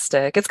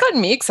fantastic. It's gotten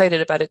me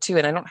excited about it too.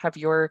 And I don't have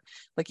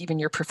even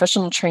your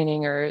professional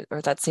training or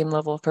that same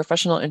level of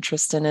professional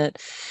interest in it.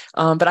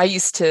 But I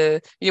used to,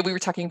 we were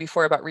talking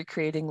before about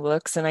recreating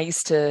looks, and I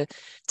used to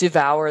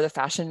devour the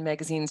fashion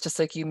magazines just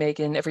like you,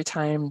 Megan,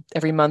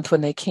 every month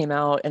when they came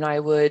out. And I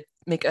would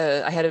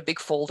I had a big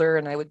folder,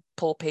 and I would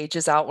pull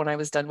pages out when I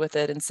was done with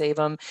it and save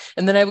them.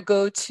 And then I would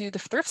go to the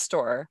thrift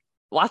store,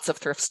 lots of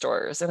thrift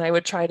stores, and I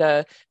would try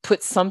to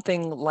put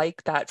something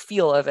like that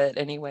feel of it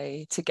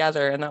anyway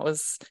together. And that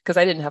was because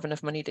I didn't have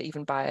enough money to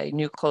even buy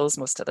new clothes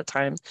most of the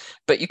time,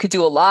 but you could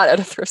do a lot at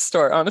a thrift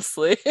store,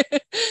 honestly. Yeah.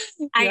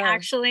 I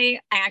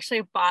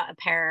actually bought a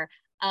pair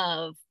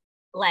of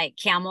like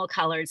camel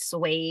colored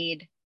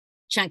suede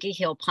chunky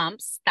heel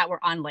pumps that were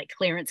on like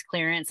clearance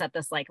at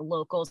this like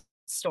local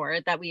store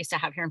that we used to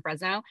have here in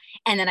Fresno.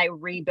 And then I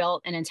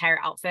rebuilt an entire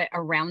outfit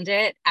around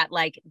it at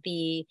like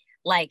the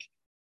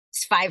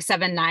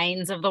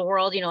 579s of the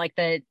world, like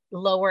the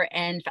lower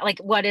end, like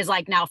what is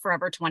like now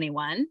Forever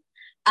 21.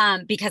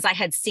 Because I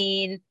had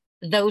seen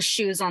those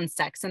shoes on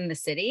Sex and the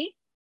City.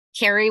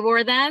 Carrie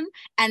wore them.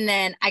 And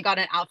then I got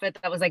an outfit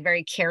that was like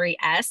very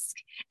Carrie-esque.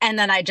 And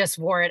then I just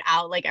wore it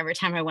out like every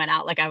time I went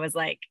out, like I was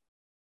like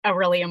a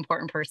really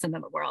important person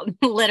in the world,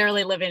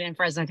 literally living in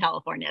Fresno,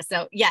 California.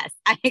 So yes,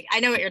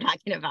 I know what you're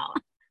talking about.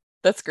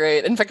 That's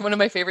great. In fact, one of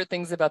my favorite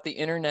things about the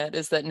internet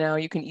is that now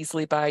you can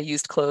easily buy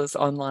used clothes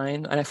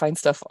online, and I find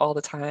stuff all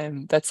the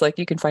time that's like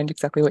you can find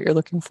exactly what you're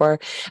looking for.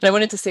 And I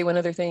wanted to say one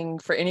other thing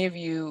for any of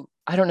you.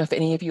 I don't know if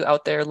any of you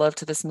out there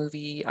loved this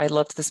movie. I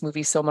loved this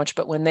movie so much,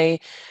 but when they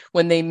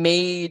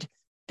made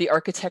the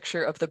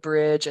architecture of the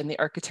bridge and the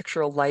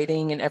architectural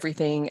lighting and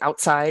everything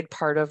outside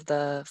part of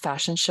the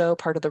fashion show,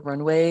 part of the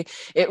runway,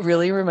 it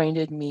really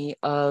reminded me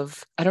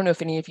of, I don't know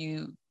if any of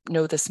you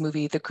know this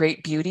movie, The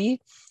Great Beauty.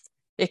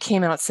 It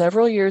came out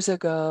several years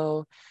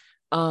ago.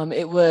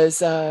 It was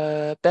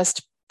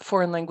best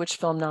foreign language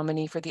film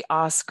nominee for the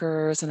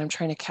Oscars, and I'm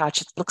trying to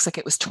catch, it looks like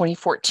it was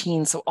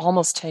 2014, so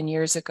almost 10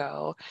 years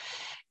ago.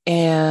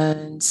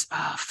 And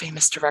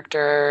famous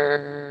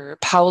director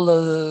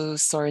Paolo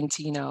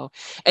Sorrentino.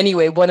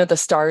 Anyway, one of the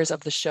stars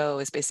of the show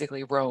is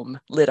basically Rome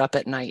lit up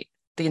at night.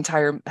 The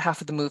entire half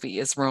of the movie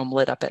is Rome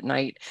lit up at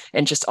night,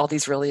 and just all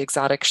these really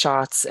exotic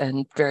shots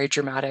and very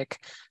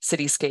dramatic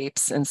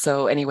cityscapes. And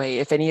so anyway,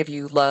 if any of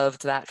you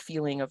loved that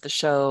feeling of the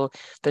show,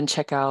 then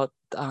check out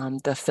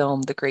the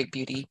film The Great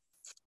Beauty,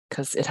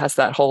 because it has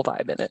that whole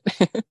vibe in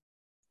it.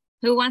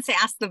 Who wants to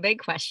ask the big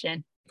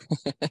question?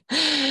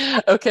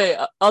 Okay,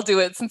 I'll do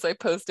it since I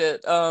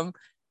posted.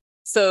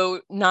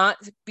 So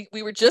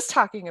we were just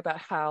talking about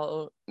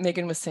how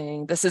Megan was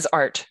saying this is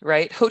art,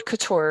 right? Haute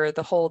couture,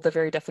 the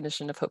very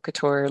definition of haute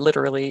couture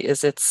literally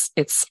is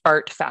it's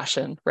art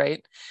fashion,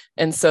 right?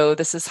 And so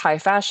this is high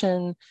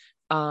fashion.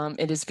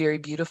 It is very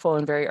beautiful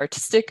and very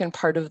artistic. And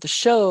part of the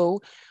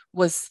show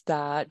was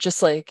that,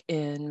 just like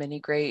in many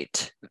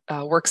great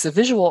works of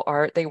visual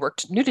art, they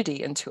worked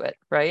nudity into it,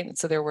 right? And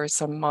so there were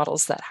some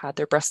models that had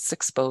their breasts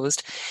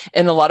exposed.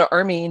 And a lot of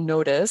Army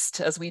noticed,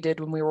 as we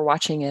did when we were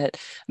watching it,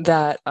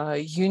 that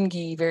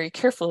Yoongi very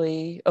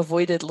carefully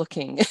avoided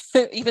looking,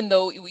 even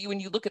though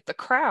when you look at the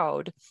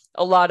crowd,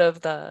 a lot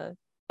of the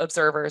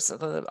observers,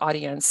 the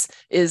audience,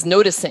 is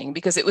noticing,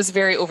 because it was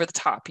very over the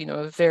top,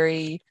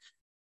 very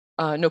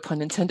no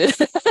pun intended.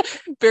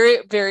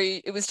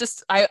 Very, it was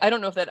just, I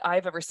don't know if that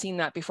I've ever seen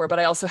that before, but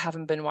I also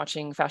haven't been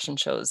watching fashion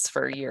shows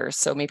for years.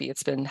 So maybe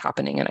it's been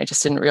happening and I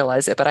just didn't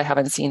realize it, but I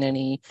haven't seen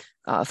any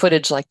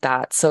footage like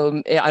that.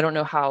 So I don't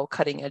know how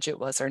cutting edge it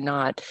was or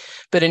not.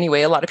 But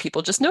anyway, a lot of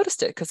people just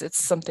noticed it because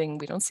it's something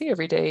we don't see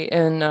every day.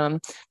 And,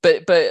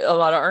 but a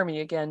lot of Army,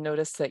 again,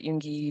 noticed that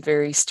Yoongi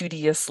very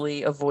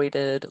studiously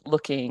avoided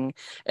looking.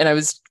 And I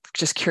was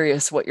just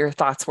curious what your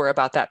thoughts were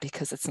about that,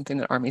 because it's something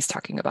that Army's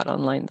talking about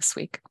online this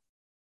week.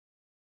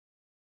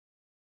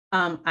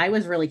 I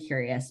was really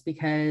curious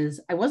because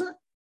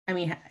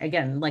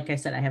again, like I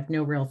said, I have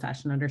no real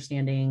fashion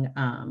understanding,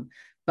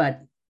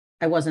 but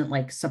I wasn't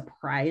like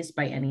surprised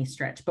by any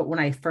stretch. But when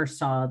I first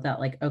saw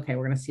that, like, okay,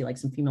 we're going to see like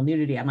some female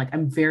nudity,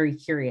 I'm very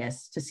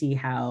curious to see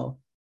how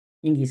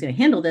Yoongi's going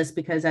to handle this,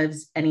 because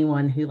as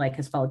anyone who like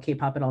has followed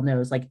K-pop at all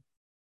knows, like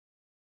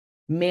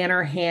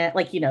manner hand,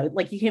 like,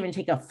 like you can't even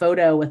take a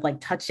photo with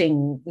like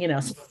touching,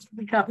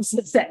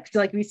 opposite sex.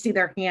 Like we see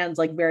their hands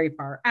like very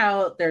far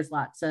out. There's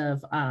lots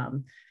of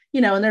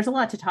and there's a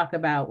lot to talk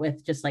about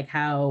with just like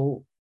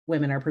how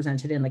women are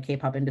presented in the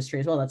K-pop industry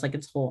as well. That's like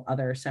its whole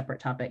other separate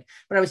topic.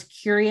 But I was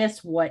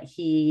curious what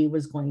he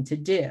was going to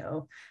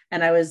do.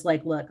 And I was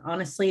like, look,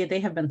 honestly, they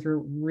have been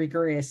through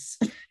rigorous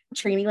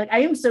training. Like, I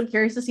am so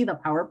curious to see the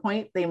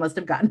PowerPoint they must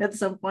have gotten at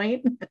some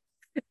point.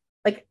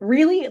 Like,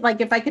 really,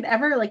 like if I could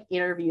ever like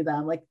interview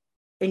them, like,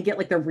 and get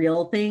like the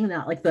real thing,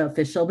 not like the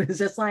official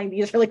business line,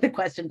 these are like the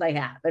questions I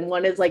have. And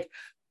one is like,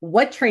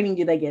 what training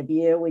do they give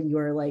you when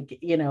you're like,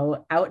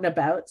 out and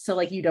about? So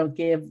like, you don't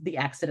give the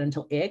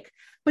accidental ick.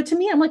 But to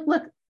me, I'm like,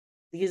 look,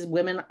 these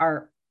women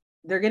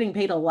they're getting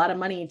paid a lot of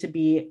money to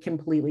be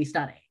completely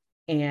stunning,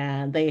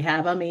 and they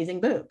have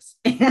amazing boobs.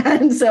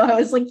 And so I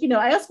was like,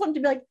 I also wanted to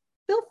be like,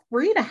 feel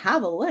free to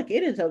have a look.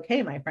 It is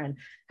okay, my friend.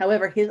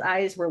 However, his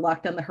eyes were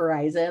locked on the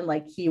horizon,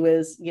 like he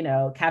was,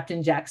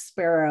 Captain Jack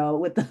Sparrow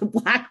with the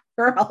black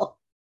pearl.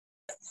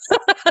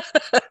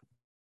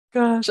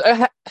 Gosh,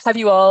 have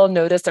you all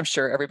noticed? I'm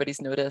sure everybody's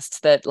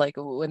noticed that, like,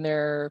 when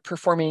they're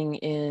performing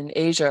in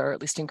Asia, or at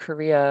least in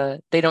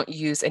Korea, they don't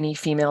use any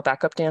female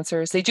backup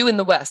dancers. They do in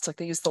the West, like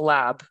they use the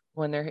lab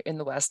when they're in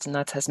the West, and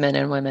that has men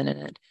and women in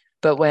it.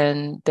 But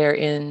when they're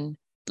in,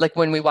 like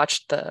when we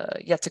watched the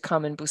Yet to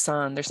Come in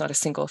Busan, there's not a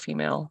single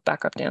female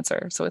backup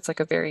dancer. So it's like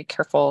a very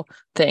careful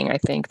thing, I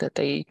think, that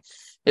they,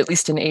 at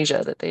least in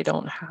Asia, that they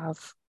don't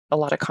have a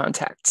lot of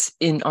contact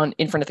in front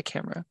of the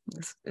camera.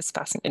 It's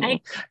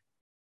fascinating.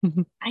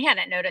 I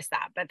hadn't noticed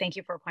that, but thank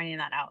you for pointing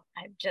that out.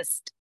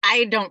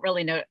 I don't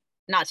really know,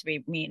 not to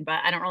be mean, but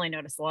I don't really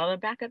notice a lot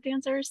of backup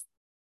dancers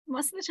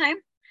most of the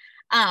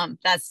time.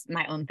 That's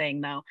my own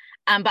thing though.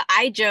 But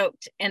I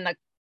joked in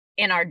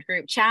our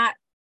group chat,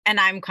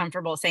 and I'm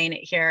comfortable saying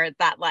it here,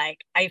 that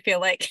like, I feel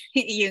like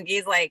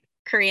Yoongi's like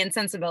Korean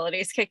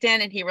sensibilities kicked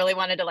in, and he really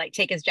wanted to like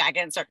take his jacket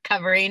and start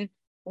covering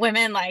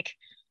women. Like,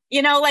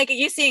 like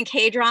you see in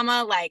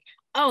K-drama, like,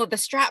 oh, the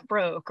strap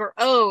broke, or,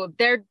 oh,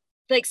 they're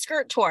like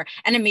skirt tore,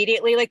 and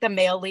immediately like the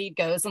male lead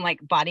goes and like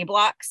body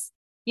blocks,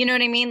 you know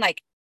what I mean?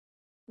 Like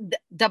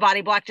the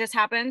body block just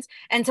happens.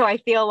 And so I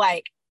feel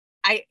like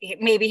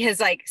maybe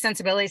his like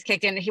sensibilities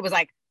kicked in, and he was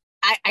like,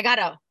 I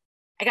gotta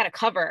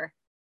cover,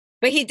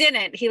 but he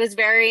didn't. He was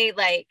very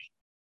like,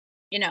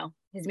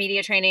 his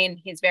media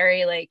training, he's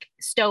very like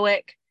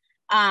stoic.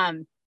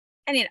 I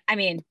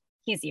mean,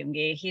 he's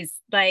Yoongi. He's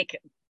like,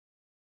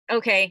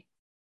 okay,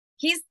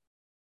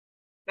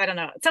 I don't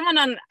know.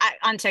 Someone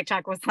on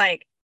TikTok was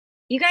like,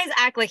 you guys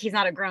act like he's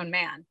not a grown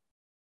man.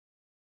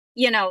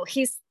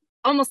 He's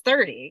almost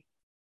 30.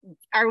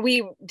 Are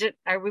we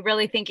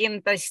really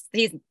thinking this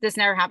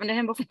never happened to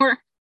him before?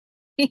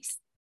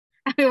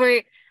 Are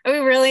we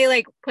really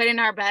like putting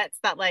our bets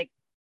that like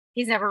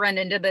he's never run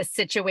into this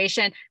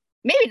situation.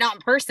 Maybe not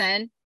in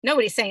person.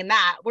 Nobody's saying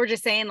that. We're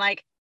just saying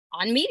like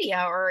on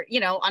media or, you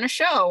know, on a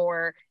show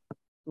or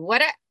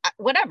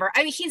whatever.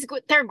 I mean,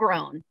 they're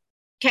grown.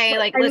 Okay.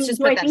 Like, let's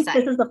just put that aside.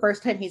 This is the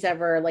first time he's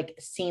ever like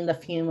seen the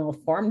female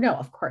form? No,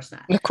 of course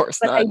not. Of course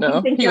but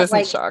not. No, he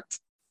wasn't like, shocked.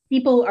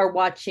 People are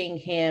watching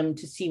him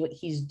to see what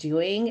he's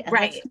doing. And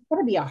right. That's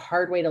going to be a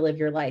hard way to live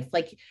your life.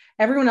 Like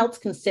everyone else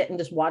can sit and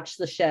just watch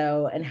the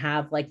show and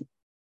have like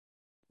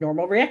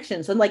normal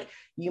reactions. And like,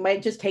 you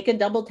might just take a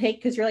double take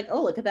because you're like,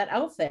 oh, look at that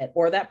outfit,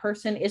 or that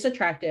person is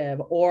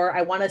attractive, or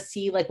I want to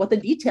see like what the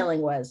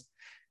detailing was.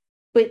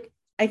 But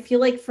I feel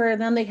like for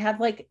them, they have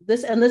like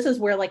this, and this is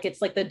where like,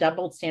 it's like the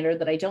double standard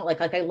that I don't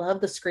like. Like I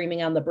love the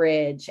screaming on the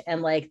bridge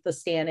and like the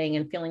standing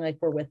and feeling like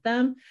we're with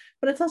them,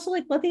 but it's also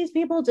like, let these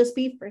people just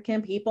be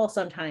freaking people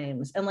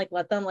sometimes. And like,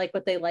 let them like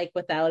what they like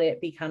without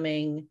it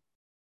becoming,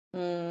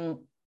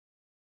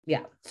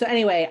 yeah. So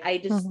anyway, I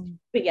just,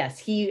 but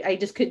yes, I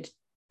just could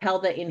tell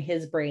that in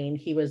his brain,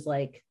 he was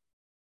like,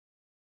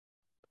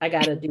 I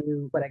got to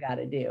do what I got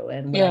to do.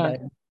 And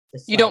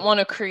you don't want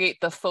to create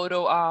the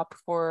photo op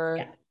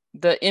for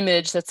the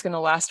image that's going to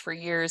last for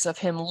years of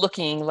him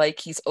looking like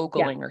he's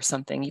ogling or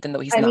something, even though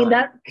he's not. I mean,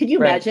 that could you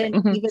imagine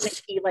even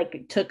if he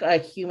like took a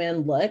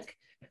human look,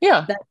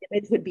 that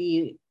image would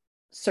be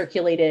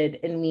circulated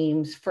in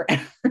memes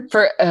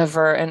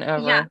forever and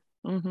ever. Yeah.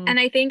 And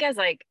I think as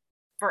like,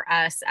 for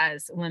us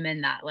as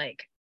women that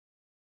like,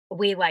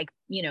 we like,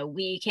 you know,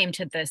 we came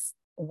to this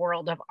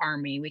world of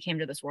ARMY, we came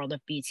to this world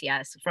of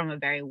BTS from a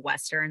very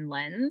Western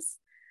lens.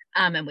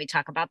 And we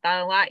talk about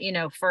that a lot, you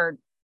know,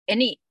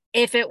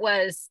 if it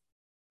was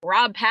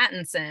Rob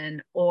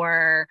Pattinson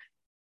or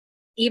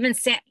even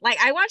Sam, like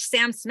I watched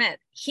Sam Smith,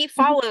 he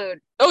followed.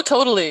 Oh,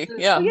 totally.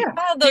 Yeah. He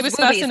followed those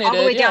movies all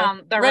the way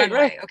down the runway.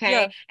 Right. Okay.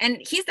 Yeah. And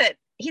he's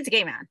a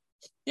gay man.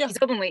 Yeah. He's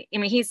openly, I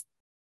mean, he's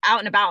out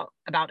and about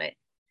it.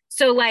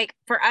 So like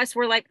for us,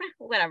 we're like,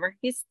 whatever,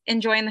 he's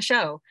enjoying the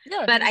show.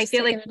 Yeah, but I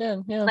feel like,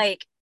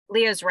 like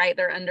Leah's right.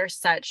 They're under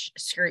such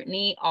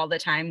scrutiny all the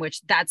time,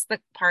 which that's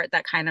the part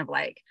that kind of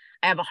like,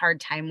 I have a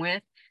hard time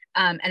with.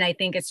 And I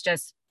think it's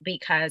just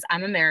because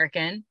I'm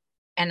American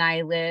and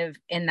I live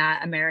in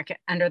that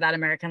under that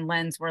American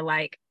lens where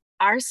like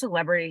our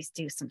celebrities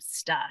do some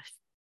stuff.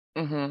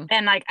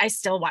 And like, I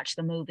still watch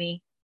the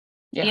movie,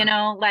 you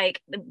know,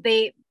 like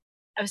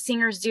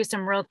singers do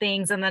some real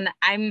things. And then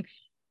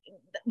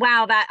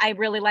that I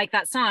really like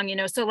that song, you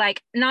know? So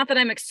like, not that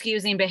I'm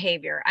excusing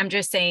behavior. I'm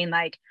just saying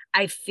like,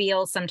 I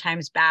feel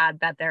sometimes bad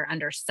that they're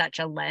under such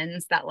a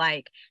lens that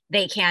like,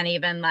 they can't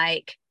even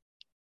like,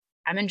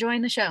 I'm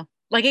enjoying the show.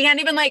 Like, you can't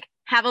even like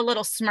have a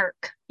little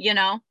smirk, you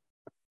know?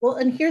 Well,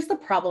 and here's the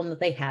problem that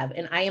they have.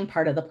 And I am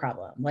part of the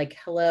problem. Like,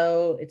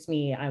 hello, it's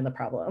me. I'm the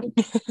problem.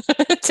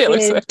 Taylor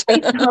Swift.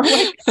 I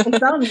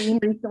saw a meme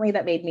recently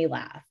that made me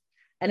laugh.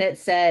 And it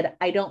said,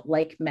 I don't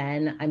like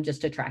men. I'm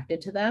just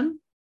attracted to them.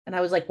 And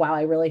I was like, wow,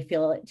 I really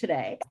feel it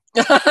today.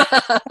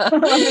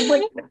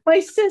 Like, my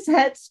cis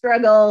het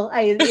struggle.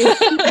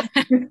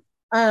 And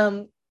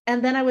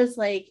then I was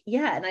like,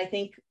 yeah. And I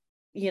think,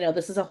 you know,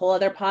 this is a whole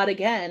other pod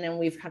again, and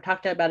we've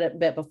talked about it a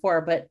bit before,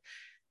 but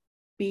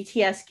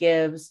BTS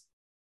gives,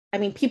 I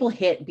mean, people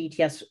hit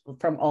BTS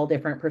from all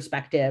different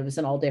perspectives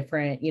and all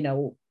different, you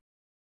know,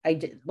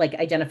 like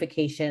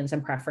identifications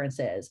and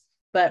preferences.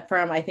 But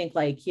from, I think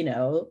like, you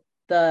know,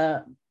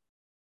 the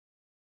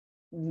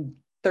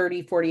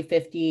 30, 40,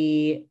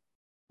 50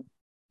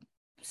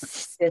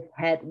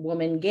 cis-het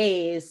woman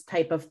gaze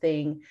type of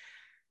thing,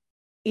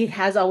 it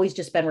has always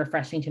just been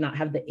refreshing to not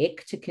have the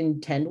ick to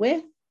contend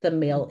with, the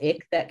male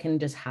ick that can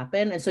just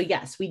happen. And so,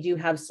 yes, we do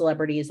have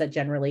celebrities that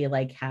generally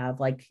like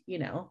have like, you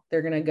know,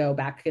 they're going to go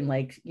back and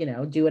like, you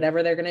know, do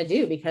whatever they're going to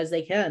do because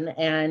they can.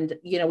 And,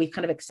 you know, we've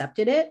kind of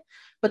accepted it,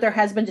 but there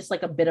has been just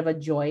like a bit of a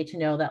joy to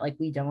know that like,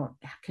 we don't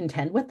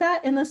contend with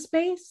that in this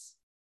space.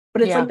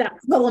 But it's like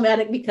that's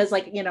problematic because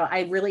like, you know,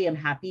 I really am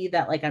happy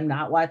that like, I'm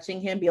not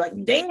watching him be like,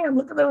 damn,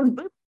 look at those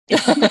boobs.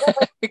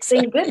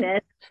 Thank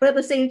goodness. But at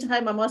the same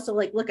time, I'm also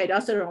like, look, I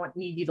also don't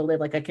need you to live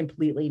like a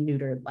completely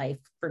neutered life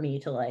for me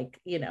to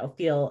like, you know,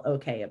 feel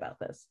okay about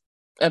this.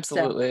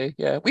 Absolutely. So,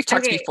 yeah. We've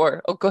talked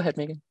before. Oh, go ahead,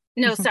 Megan.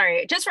 No,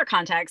 sorry. Just for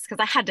context,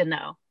 because I had to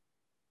know.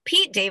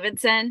 Pete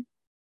Davidson,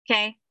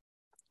 okay?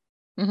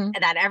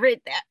 That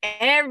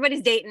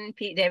everybody's dating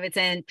Pete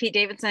Davidson. Pete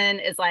Davidson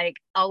is like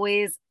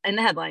always in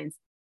the headlines.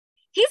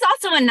 He's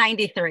also in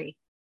 93.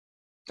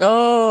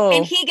 Oh,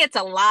 and he gets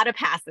a lot of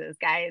passes,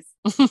 guys.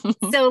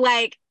 So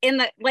like in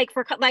the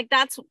for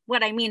that's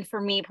what I mean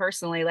for me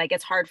personally. Like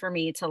it's hard for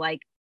me to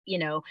like, you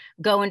know,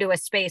 go into a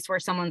space where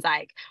someone's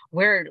like,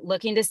 we're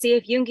looking to see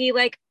if Yoongi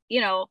like, you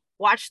know,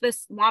 watch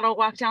this model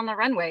walk down the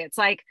runway. It's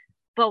like,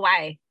 but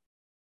why?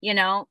 You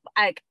know,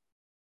 I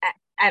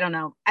don't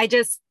know.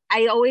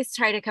 I always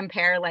try to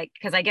compare, like,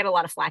 because I get a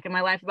lot of flack in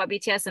my life about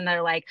BTS, and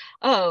they're like,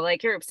 oh,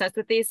 like you're obsessed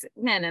with these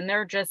men and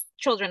they're just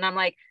children. I'm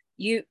like,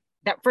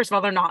 first of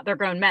all, they're not, they're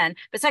grown men.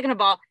 But second of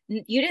all,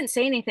 you didn't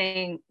say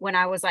anything when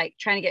I was like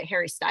trying to get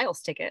Harry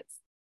Styles tickets.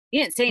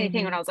 You didn't say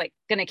anything when I was like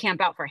going to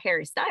camp out for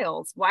Harry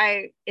Styles.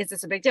 Why is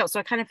this a big deal? So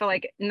I kind of feel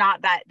like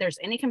not that there's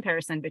any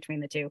comparison between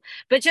the two,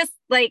 but just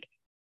like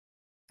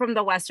from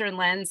the Western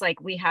lens, like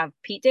we have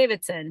Pete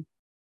Davidson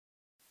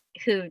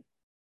who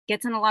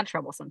gets in a lot of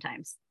trouble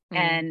sometimes.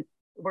 And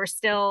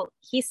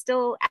he's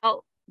still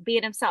out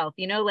being himself,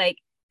 you know, like,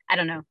 I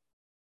don't know.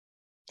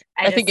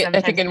 I think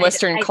in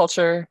Western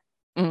culture.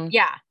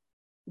 Yeah.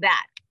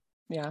 That.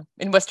 Yeah.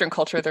 In Western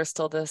culture, there's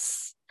still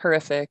this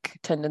horrific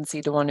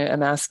tendency to want to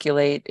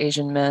emasculate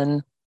Asian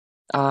men.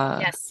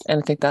 Yes.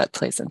 And I think that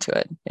plays into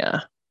it.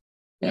 Yeah.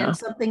 And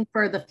something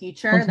for the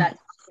future that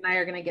you and I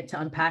are going to get to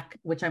unpack,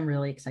 which I'm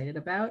really excited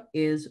about,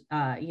 is,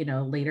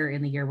 later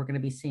in the year, we're going to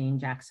be seeing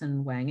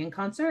Jackson Wang in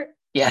concert.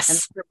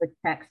 Yes. And the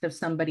text of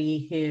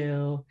somebody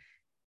who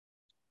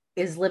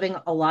is living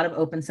a lot of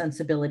open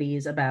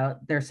sensibilities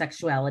about their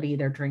sexuality,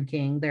 their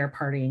drinking, their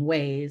partying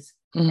ways.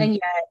 And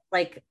yet,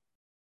 like,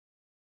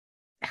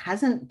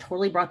 hasn't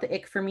totally brought the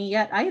ick for me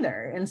yet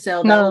either. And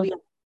so that will be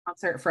a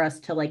concert for us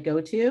to like go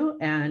to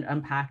and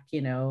unpack,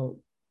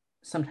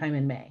 sometime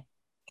in May.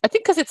 I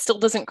think because it still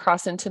doesn't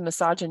cross into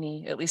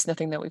misogyny, at least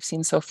nothing that we've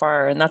seen so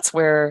far. And that's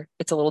where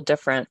it's a little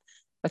different.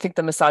 I think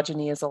the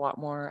misogyny is a lot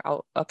more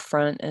up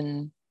front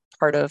and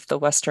part of the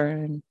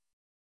Western,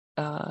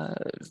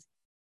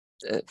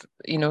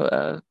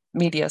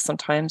 media.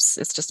 Sometimes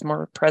it's just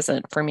more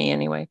present for me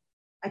anyway.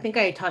 I think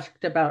I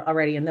talked about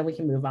already, and then we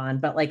can move on.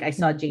 But like, I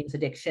saw Jane's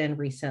Addiction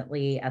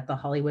recently at the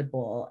Hollywood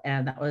Bowl,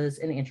 and that was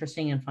an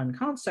interesting and fun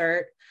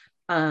concert.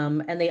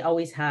 And they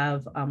always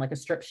have like a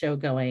strip show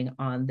going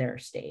on their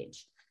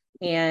stage,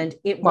 and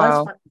it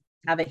was fun to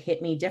have it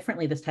hit me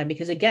differently this time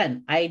because,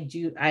 again,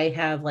 I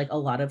have like a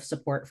lot of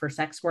support for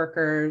sex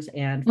workers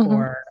and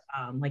for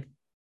like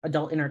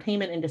adult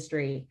entertainment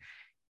industry,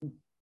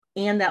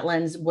 and that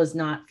lens was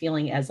not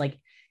feeling as like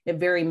it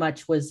very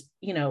much was.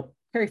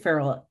 Perry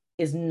Farrell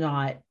is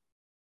not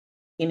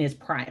in his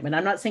prime. And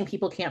I'm not saying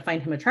people can't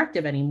find him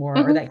attractive anymore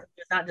or that he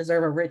does not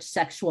deserve a rich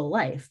sexual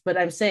life, but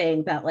I'm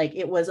saying that like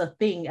it was a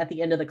thing at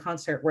the end of the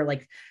concert where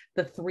like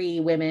the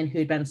three women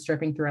who'd been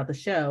stripping throughout the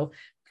show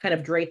kind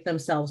of draped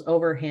themselves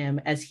over him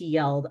as he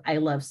yelled, "I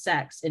love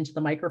sex" into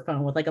the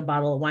microphone with like a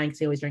bottle of wine because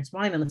he always drinks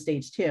wine on the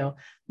stage too.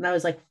 And I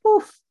was like,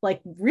 oof,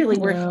 like really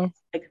we're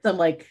like some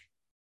like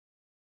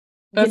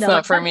that's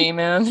not for me,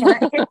 man.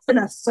 It's in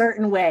a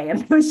certain way.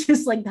 And it was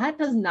just like, I'm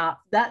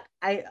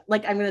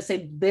going to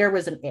say there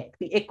was an ick.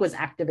 The ick was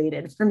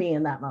activated for me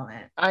in that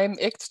moment. I'm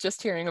icked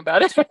just hearing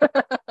about it. I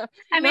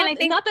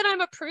think not that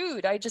I'm a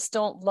prude. I just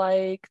don't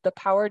like the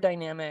power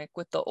dynamic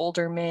with the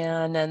older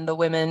man and the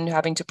women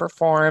having to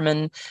perform.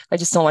 And I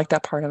just don't like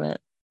that part of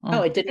it.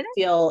 Oh, it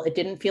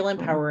didn't feel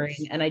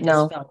empowering. And I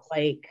just felt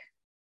like,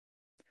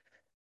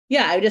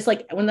 I just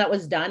like when that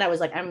was done, I was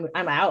like, I'm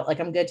out. Like,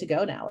 I'm good to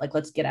go now. Like,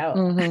 let's get out.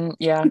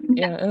 Yeah.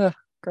 Ugh,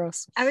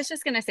 gross. I was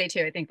just going to say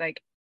too, I think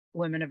like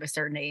women of a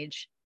certain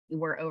age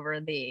were over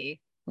the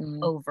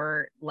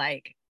overt,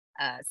 like,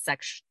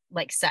 sex,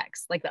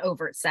 like the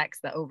overt sex,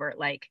 the overt,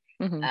 like,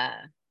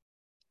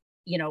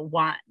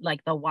 want,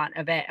 like the want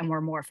of it. And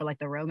we're more for like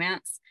the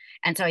romance.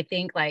 And so I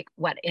think like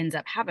what ends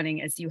up happening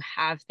is you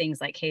have things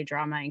like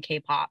K-drama and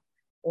K-pop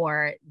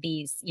or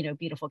these,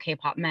 beautiful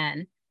K-pop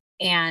men,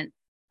 and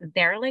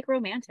they're like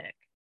romantic.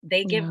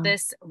 They give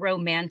this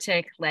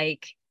romantic,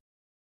 like,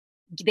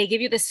 they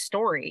give you this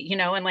story,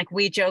 and like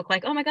we joke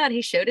like, oh my God,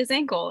 he showed his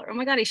ankle, or oh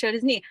my God, he showed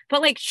his knee.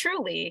 But like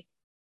truly,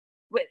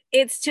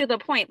 it's to the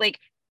point.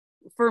 Like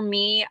for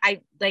me,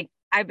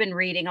 I've been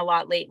reading a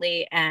lot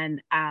lately,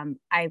 and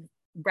I've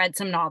read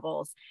some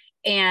novels,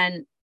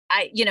 and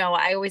I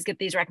always get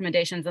these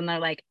recommendations, and they're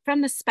like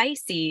from the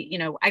spicy,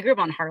 I grew up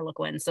on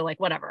Harlequin, so like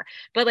whatever.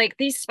 But like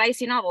these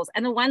spicy novels,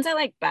 and the ones I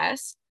like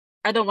best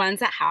are the ones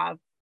that have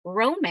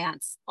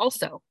romance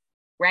also,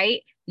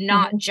 right?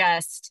 Not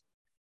just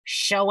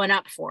showing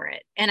up for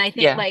it. And I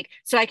think like,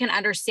 so I can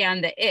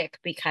understand the ick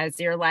because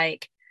you're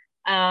like,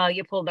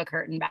 you pulled the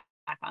curtain back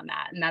on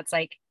that. And that's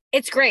like,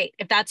 it's great.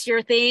 If that's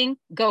your thing,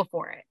 go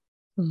for it.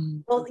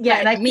 Well, yeah.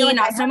 And I me, like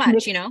not so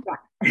much,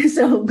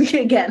 So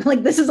again,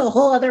 like this is a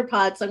whole other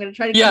pod. So I'm going to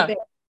try to keep it.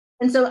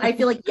 And so I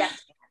feel like,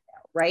 yes,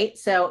 right?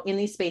 So in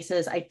these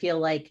spaces, I feel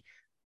like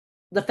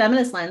the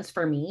feminist lens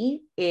for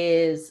me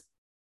is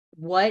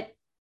what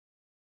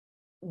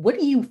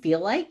do you feel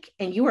like?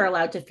 And you are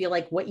allowed to feel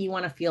like what you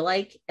want to feel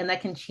like. And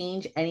that can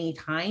change any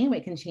time.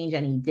 It can change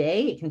any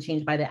day. It can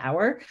change by the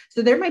hour.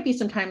 So there might be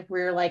some times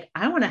where you're like,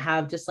 I want to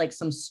have just like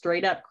some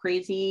straight up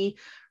crazy,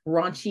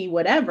 raunchy,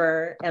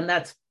 whatever. And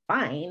that's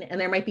fine.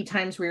 And there might be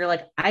times where you're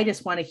like, I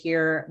just want to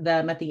hear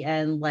them at the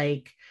end,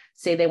 like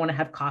say they want to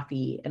have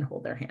coffee and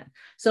hold their hand.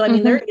 So, I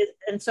mean, there is,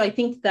 and so I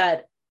think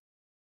that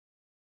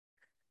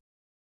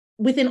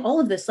within all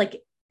of this,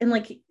 like, and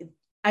like,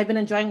 I've been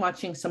enjoying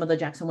watching some of the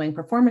Jackson Wang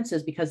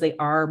performances because they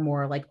are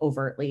more like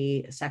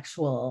overtly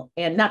sexual,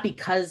 and not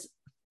because,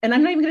 and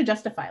I'm not even going to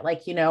justify,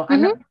 like,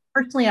 I'm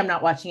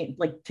not watching it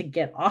like to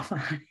get off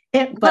on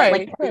it,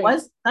 but it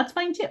was, that's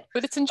fine too.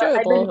 But it's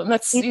enjoyable. And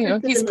that's,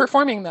 he's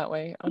performing that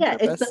way.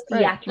 It's the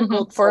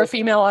theatrical for a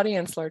female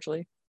audience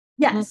largely.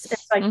 Yes. And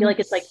so I feel like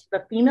it's like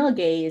the female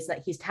gaze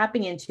that he's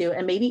tapping into,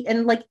 and maybe,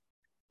 and like,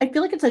 I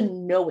feel like it's a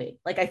knowing.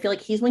 Like, I feel like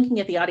he's winking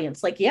at the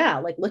audience, like, yeah,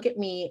 like, look at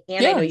me.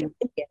 And I know you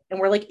think it. And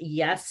we're like,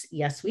 yes,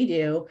 we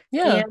do.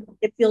 Yeah. And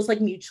it feels like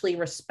mutually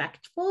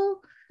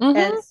respectful.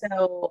 And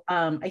so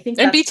I think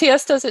and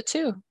BTS does it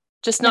too,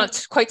 just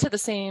not quite to the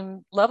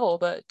same level,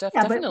 but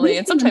definitely.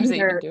 And sometimes they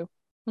even do.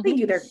 They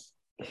do their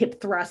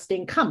hip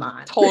thrusting. Come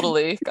on.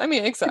 Totally. I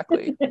mean,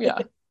 exactly. Yeah.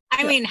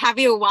 I mean, have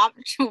you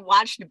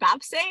watched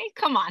Bapse?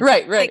 Come on.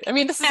 Right. Like, I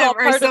mean, this is all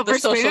part of the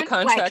social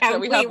contract that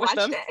we have with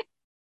them.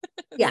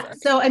 Yeah.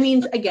 So, I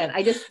mean, again,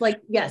 I just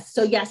like, yes.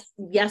 So yes,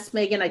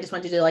 Megan, I just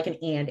want to do like an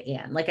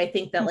and, like, I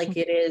think that like,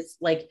 it is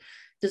like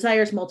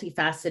desire is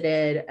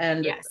multifaceted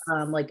and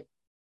like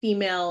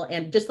female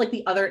and just like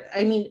the other,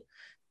 I mean,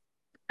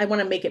 I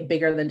want to make it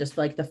bigger than just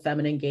like the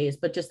feminine gaze,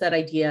 but just that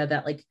idea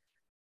that like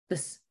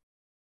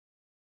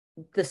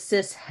the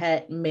cis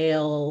het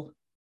male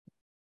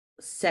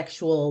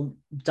sexual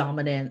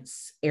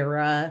dominance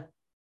era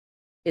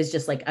is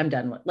just like, I'm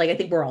done with, like, I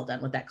think we're all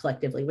done with that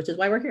collectively, which is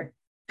why we're here.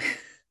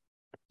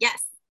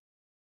 Yes.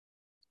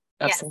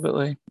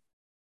 Absolutely.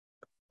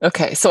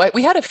 Okay. So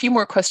we had a few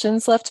more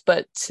questions left,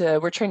 but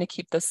we're trying to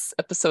keep this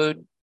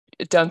episode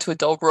down to a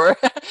dull roar.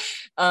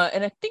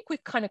 And I think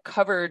we've kind of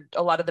covered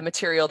a lot of the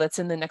material that's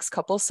in the next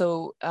couple.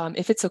 So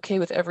if it's okay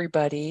with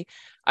everybody,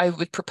 I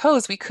would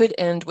propose we could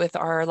end with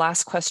our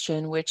last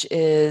question, which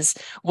is,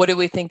 what do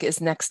we think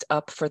is next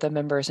up for the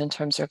members in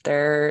terms of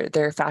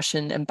their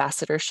fashion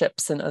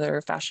ambassadorships and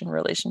other fashion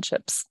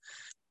relationships?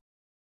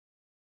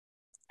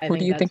 What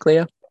do you think,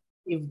 Leah?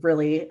 You've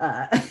really,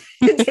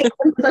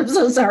 I'm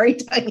so sorry,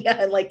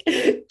 Tanya, like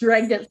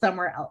dragged it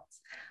somewhere else.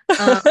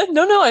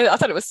 No, I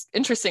thought it was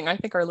interesting. I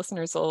think our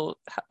listeners will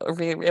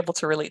be able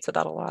to relate to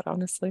that a lot,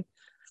 honestly.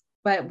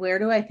 But where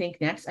do I think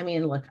next? I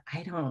mean, look,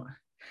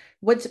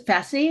 what's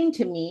fascinating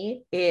to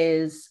me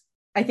is,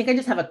 I think I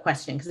just have a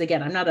question, because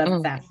again, I'm not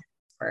a fashion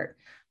expert.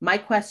 My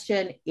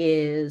question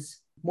is,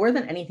 more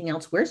than anything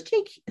else, where's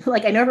Jake?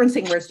 Like, I know everyone's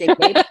saying, where's Jake?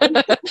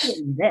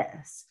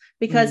 This,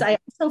 because I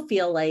also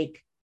feel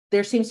like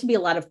there seems to be a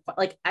lot of,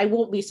 like, I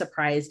won't be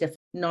surprised if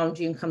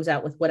Namjoon comes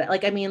out with what,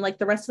 like, I mean, like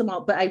the rest of them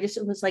all, but I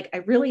just was like, I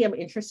really am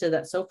interested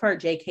that so far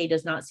JK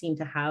does not seem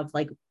to have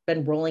like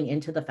been rolling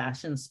into the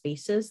fashion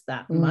spaces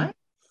that much.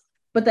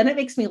 But then it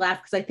makes me laugh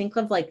because I think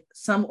of like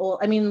some old,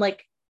 I mean,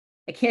 like,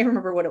 I can't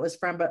remember what it was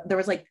from, but there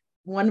was like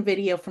one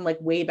video from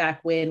like way back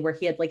when where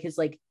he had like his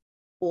like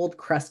old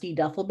crusty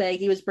duffel bag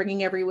he was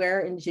bringing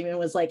everywhere, and Jimin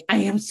was like, I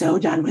am so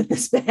done with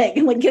this bag,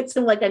 and like gets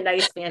him like a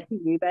nice fancy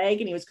new bag,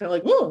 and he was kind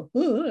of like,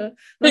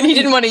 and he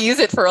didn't want to use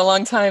it for a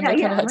long time.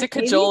 They kind of had to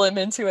cajole him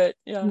into it.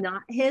 Yeah,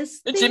 not his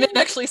thing. Jimin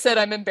actually said,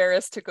 I'm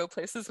embarrassed to go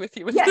places with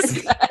you with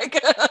this bag.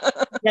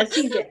 Yes,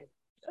 he did.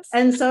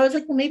 And so I was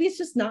like, well, maybe it's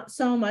just not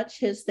so much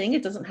his thing.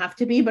 It doesn't have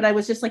to be, but I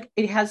was just like,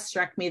 it has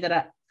struck me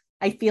that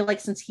I feel like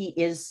since he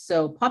is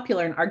so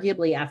popular, and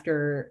arguably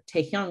after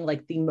Taehyung,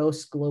 like the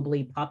most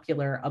globally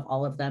popular of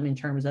all of them in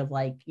terms of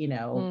like, you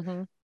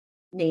know,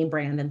 name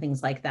brand and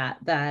things like that,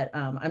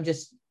 I'm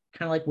just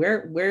kind of like,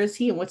 where is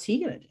he and what's he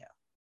going to do?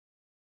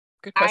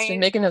 Good question.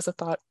 Megan has a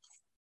thought.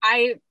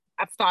 I've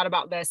thought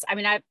about this. I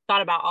mean, I've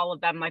thought about all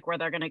of them, like where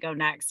they're going to go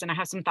next. And I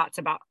have some thoughts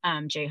about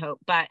J-Hope,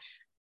 but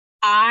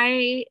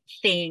I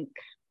think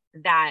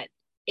that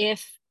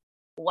if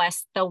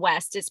the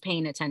West is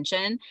paying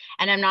attention,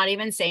 and I'm not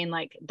even saying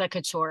like the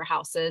couture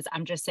houses,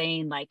 I'm just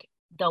saying like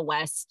the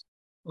West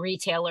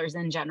retailers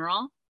in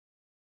general,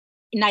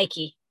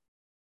 Nike.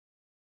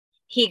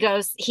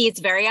 He's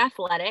very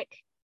athletic.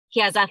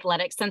 He has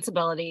athletic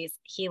sensibilities.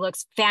 He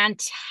looks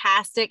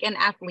fantastic in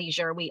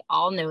athleisure. We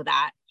all know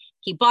that.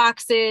 He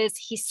boxes,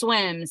 he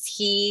swims,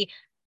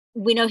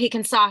 we know he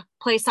can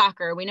play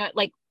soccer. We know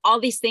like all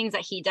these things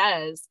that he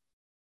does.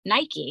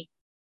 Nike,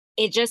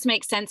 it just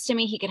makes sense to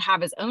me. He could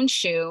have his own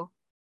shoe.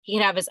 He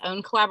could have his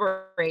own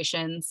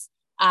collaborations.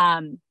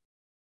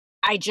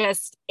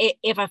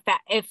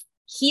 If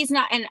he's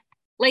not, and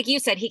like you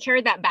said, he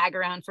carried that bag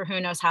around for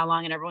who knows how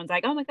long, and everyone's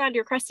like, oh my God,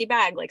 your crusty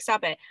bag, like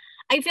stop it.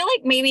 I feel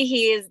like maybe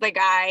he is the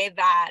guy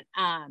that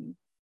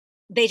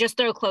they just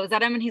throw clothes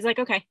at him and he's like,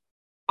 okay,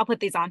 I'll put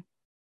these on.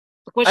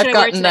 What should I've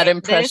gotten that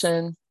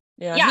impression.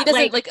 Yeah, he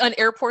doesn't like on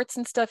airports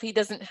and stuff. He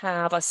doesn't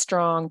have a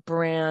strong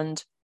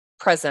brand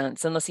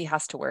presence unless he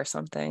has to wear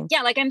something.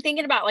 Yeah, like I'm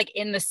thinking about like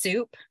in the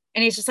soup,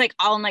 and he's just like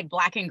all in like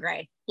black and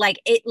gray. Like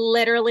it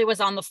literally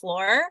was on the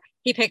floor.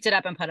 He picked it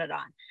up and put it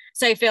on.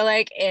 So I feel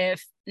like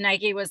if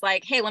Nike was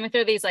like, hey, let me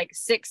throw these like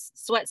 6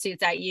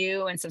 sweatsuits at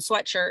you and some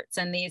sweatshirts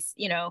and these,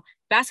 you know,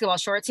 basketball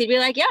shorts, he'd be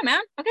like, yeah,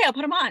 man, okay, I'll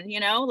put them on, you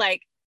know,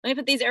 like let me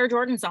put these Air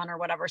Jordans on or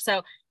whatever.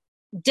 So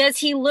does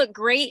he look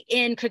great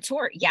in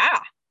couture? Yeah,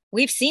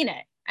 we've seen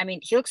it. I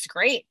mean, he looks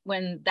great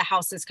when the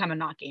house is coming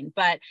knocking.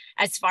 But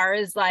as far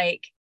as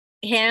like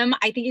him,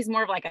 I think he's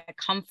more of like a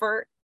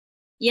comfort,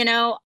 you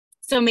know.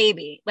 So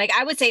maybe like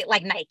I would say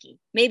like Nike,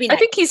 maybe Nike. I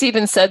think he's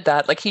even said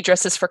that like he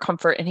dresses for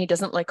comfort and he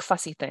doesn't like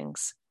fussy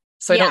things.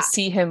 So I don't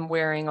see him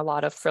wearing a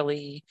lot of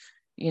frilly,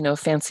 you know,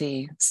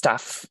 fancy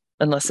stuff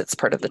unless it's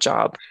part of the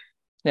job.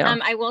 Yeah.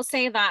 I will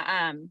say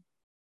that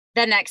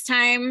the next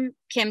time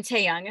Kim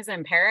Tae-young is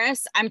in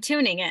Paris, I'm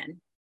tuning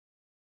in.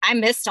 I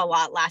missed a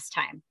lot last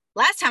time.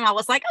 Last time I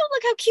was like, oh,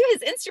 look how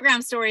cute his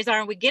Instagram stories are.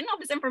 And we getting all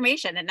this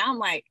information. And now I'm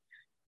like,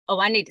 oh,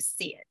 I need to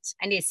see it.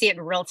 I need to see it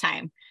in real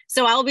time.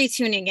 So I'll be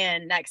tuning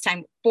in next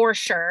time for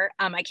sure.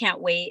 I can't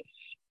wait.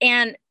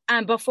 And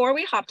before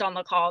we hopped on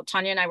the call,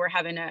 Tanya and I were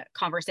having a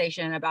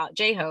conversation about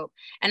J-Hope.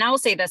 And I will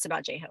say this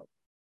about J-Hope.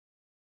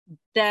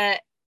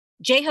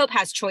 J-Hope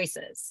has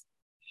choices.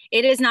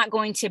 It is not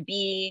going to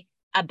be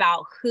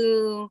about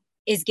who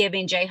is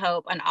giving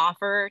J-Hope an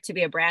offer to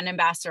be a brand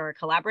ambassador or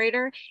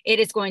collaborator. It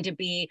is going to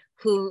be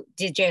who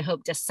did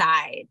J-Hope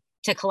decide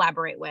to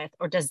collaborate with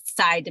or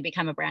decide to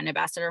become a brand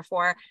ambassador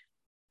for.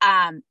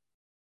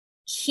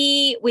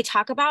 We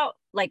talk about,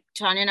 like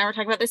Tanya and I were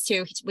talking about this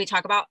too. We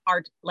talk about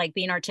art, like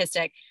being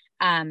artistic.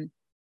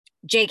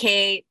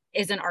 JK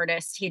is an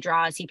artist. He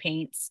draws, he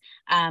paints.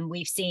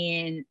 We've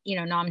seen,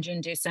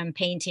 Namjoon do some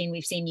painting.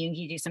 We've seen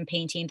Yoongi do some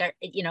painting. They're,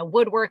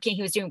 woodworking.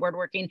 He was doing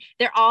woodworking.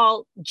 They're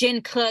all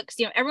Jin cooks.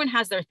 Everyone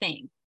has their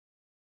thing.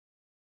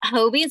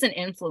 Hobie is an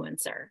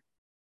influencer.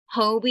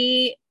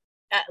 Hobie,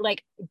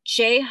 like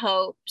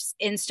J-Hope's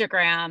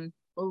Instagram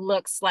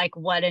looks like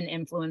what an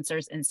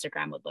influencer's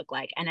Instagram would look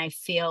like. And I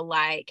feel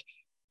like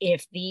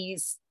if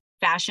these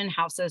fashion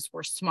houses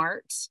were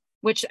smart,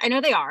 which I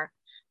know they are,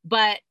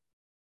 but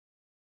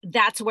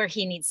that's where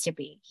he needs to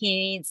be. He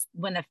needs,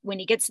 when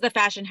he gets to the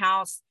fashion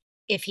house,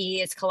 if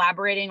he is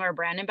collaborating or a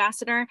brand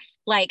ambassador,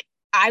 like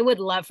I would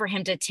love for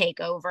him to take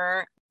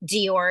over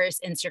Dior's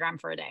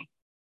Instagram for a day.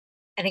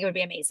 I think it would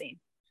be amazing.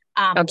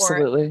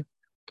 Absolutely.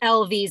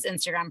 Or LV's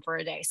Instagram for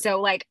a day. So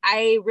like,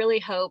 I really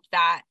hope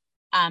that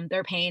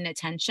they're paying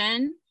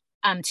attention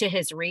to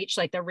his reach.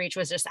 Like the reach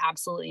was just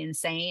absolutely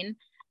insane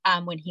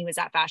when he was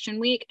at Fashion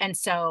Week. And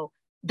so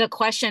the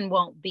question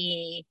won't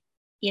be,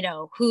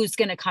 who's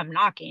going to come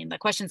knocking. The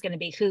question is going to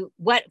be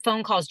what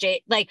phone calls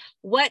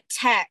what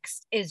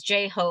text is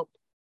J-Hope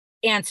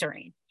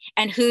answering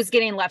and who's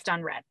getting left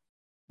on red?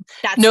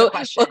 That's the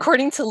question.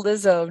 According to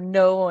Lizzo,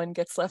 no one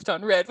gets left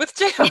on red with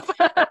J-Hope.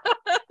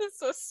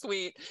 So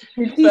sweet.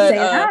 Did she say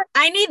that?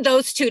 I need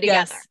those two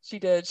together. Yes, she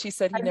did. She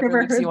said he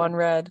never leaves you on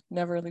red.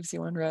 Never leaves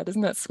you on red.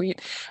 Isn't that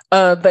sweet?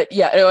 But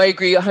yeah, I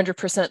agree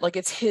 100%. Like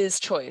it's his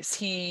choice.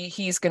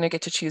 He's going to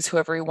get to choose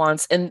whoever he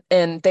wants.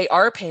 And they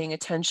are paying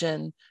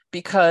attention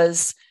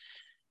because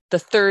the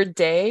third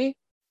day,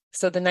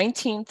 so the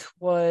 19th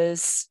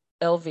was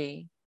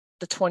LV.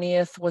 The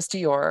 20th was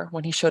Dior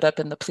when he showed up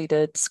in the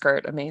pleated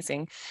skirt.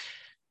 Amazing.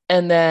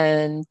 And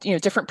then,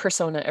 different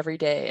persona every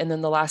day. And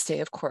then the last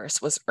day, of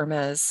course, was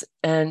Hermes.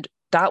 And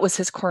that was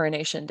his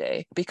coronation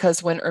day,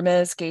 because when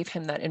Hermes gave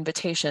him that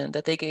invitation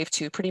that they gave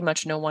to pretty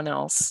much no one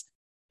else,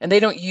 and they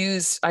don't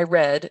use, I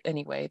read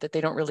anyway, that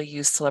they don't really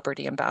use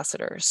celebrity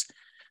ambassadors.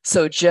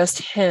 So just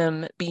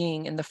him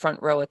being in the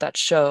front row at that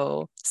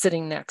show,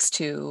 sitting next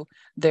to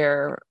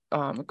their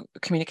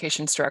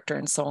communications director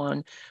and so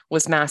on,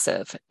 was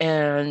massive.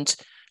 And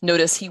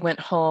notice he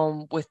went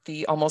home with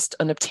the almost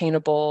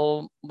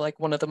unobtainable, like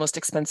one of the most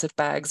expensive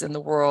bags in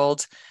the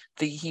world.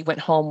 He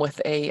went home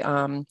with a,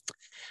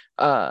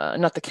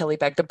 not the Kelly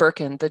bag, the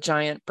Birkin, the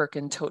giant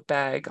Birkin tote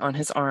bag on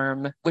his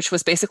arm, which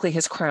was basically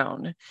his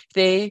crown.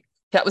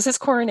 That was his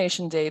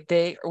coronation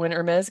day. When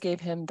Hermes gave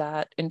him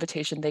that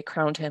invitation, they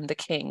crowned him the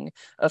king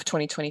of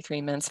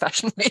 2023 Men's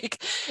Fashion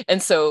Week. And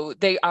so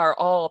they are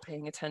all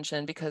paying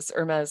attention because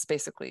Hermes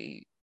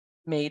basically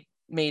made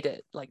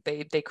it, like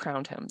they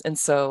crowned him. And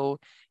so,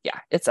 yeah,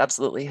 it's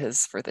absolutely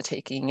his for the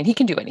taking. And he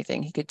can do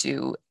anything. He could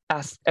do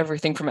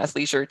everything from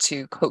athleisure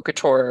to Haute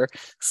Couture.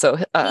 So,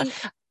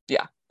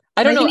 yeah.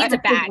 I don't know. It's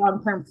a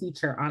long-term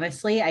future,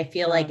 honestly. I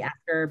feel like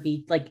after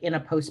in a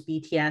post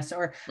BTS,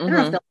 or I don't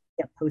know if they'll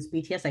get post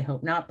BTS, I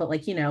hope not, but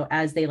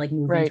as they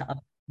move into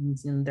other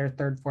things in their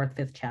third, fourth,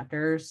 fifth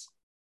chapters,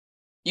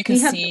 you can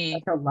see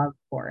a love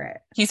for it.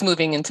 He's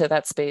moving into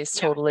that space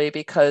totally,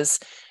 because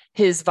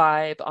his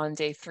vibe on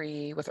day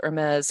 3 with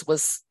Hermes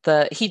was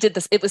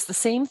it was the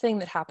same thing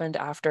that happened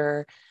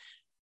after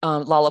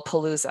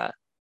Lollapalooza.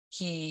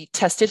 He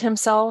tested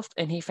himself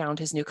and he found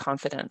his new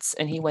confidence,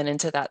 and he went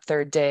into that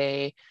third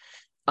day.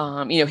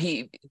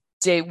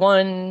 Day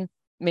 1,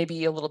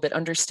 maybe a little bit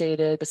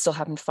understated, but still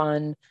having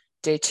fun.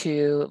 Day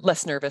 2,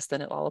 less nervous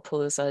than at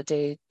Lollapalooza.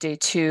 Day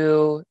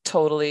 2,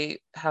 totally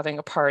having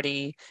a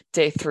party.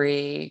 Day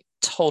 3,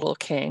 total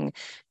king.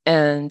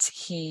 And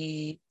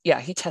he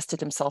tested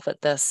himself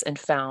at this and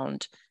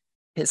found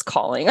his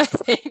calling, I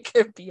think,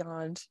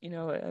 beyond,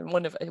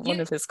 one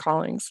of his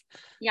callings.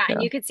 Yeah,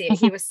 and you could see it.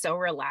 He was so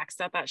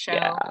relaxed at that show.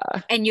 Yeah.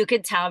 And you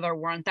could tell there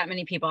weren't that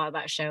many people at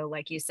that show,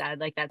 like you said.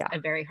 Like that's a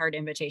very hard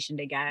invitation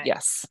to get.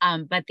 Yes.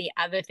 But the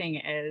other thing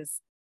is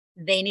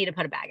they need to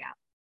put a bag out.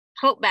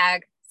 Hope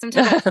bag.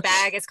 Sometimes a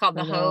bag is called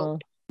the Hope.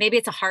 Maybe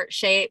it's a heart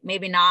shape,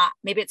 maybe not.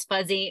 Maybe it's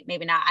fuzzy,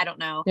 maybe not. I don't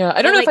know. Yeah,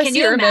 I don't know if I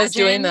see Hermes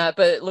doing that,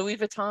 but Louis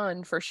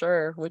Vuitton for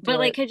sure would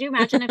do it. Could you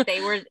imagine if they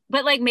were,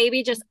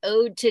 maybe just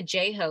ode to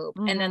J-Hope,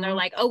 and then they're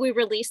like, oh, we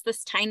released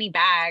this tiny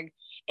bag.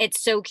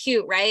 It's so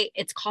cute, right?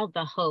 It's called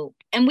the Hope.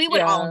 And we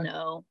would all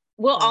know.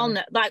 We'll all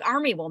know, like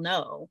Army will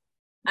know.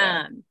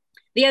 Yeah.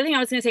 the other thing I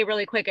was going to say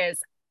really quick is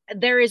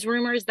there is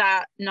rumors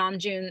that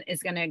Namjoon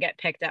is going to get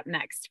picked up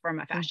next from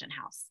a fashion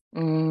house.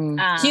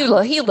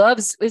 He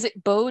loves, is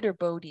it Bode or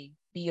Bodie?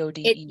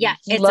 B-O-D-E. Yeah,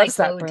 he it's loves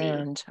like that Bodie.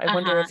 brand. I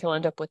wonder if he'll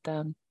end up with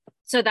them.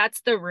 So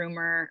that's the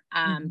rumor,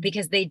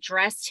 because they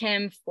dressed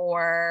him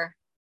for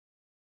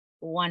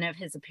one of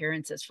his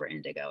appearances for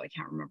Indigo. I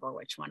can't remember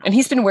which one. And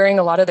he's been wearing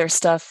a lot of their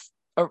stuff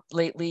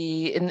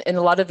lately, and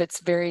a lot of it's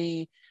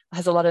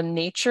has a lot of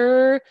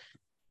nature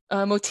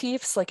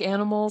motifs, like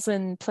animals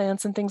and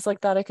plants and things like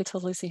that. I could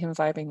totally see him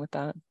vibing with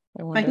that.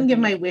 If I can give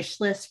my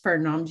wish list for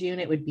Namjoon,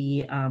 it would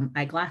be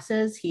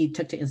eyeglasses. He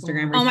took to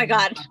Instagram. Oh my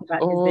God.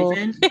 About his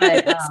vision,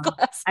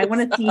 but I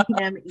want to see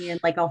him in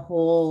like a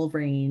whole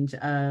range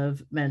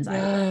of men's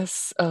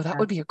eyeglasses. Oh, that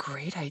would be a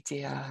great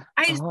idea.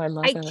 I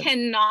love it. I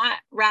cannot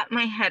wrap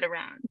my head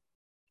around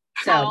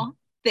how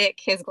thick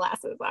his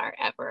glasses are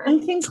ever.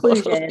 In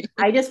conclusion,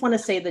 I just want to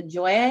say the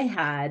joy I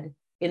had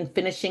in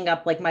finishing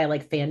up like my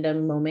like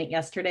fandom moment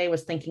yesterday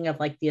was thinking of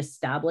like the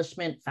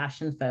establishment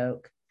fashion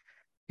folk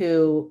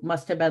who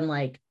must have been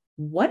like,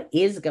 what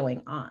is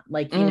going on?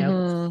 Like, you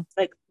know,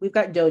 like we've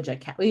got Doja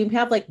Cat, we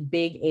have like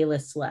big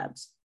A-list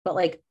celebs, but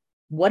like,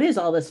 what is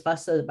all this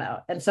fuss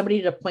about? And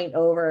somebody to point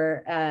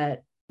over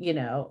at, you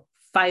know,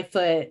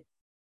 5'6"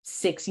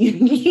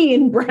 Yoongi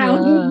in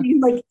brown,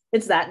 like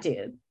it's that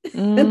dude.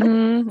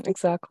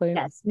 Exactly.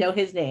 Yes, know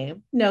his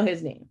name.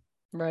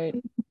 Right.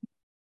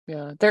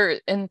 Yeah,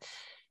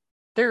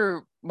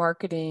 their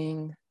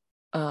marketing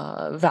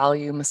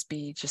value must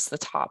be just the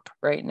top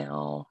right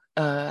now.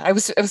 I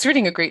was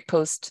reading a great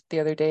post the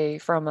other day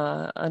from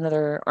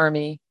another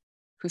army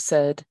who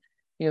said,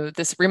 you know,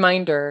 this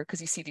reminder,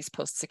 because you see these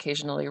posts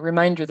occasionally,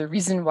 reminder, the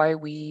reason why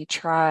we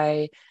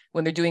try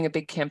when they're doing a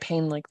big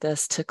campaign like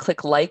this to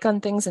click like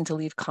on things and to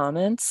leave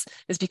comments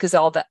is because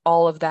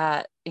all of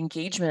that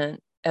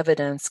engagement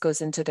evidence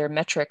goes into their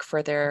metric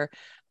for their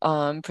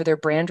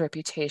brand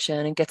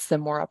reputation and gets them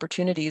more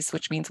opportunities,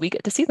 which means we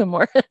get to see them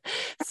more.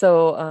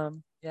 So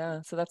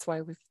so that's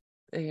why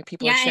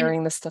people are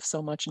sharing this stuff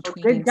so much and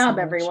tweeting. Good job,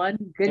 so everyone.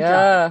 Good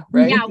job.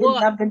 Right. Yeah, well,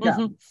 good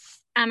job.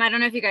 I don't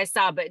know if you guys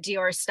saw, but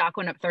Dior's stock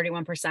went up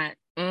 31%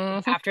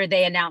 after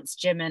they announced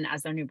Jimin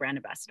as their new brand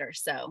ambassador.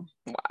 So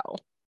wow,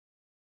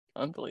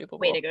 unbelievable.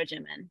 Way to go,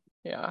 Jimin.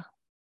 Yeah.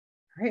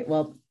 All right.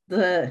 Well,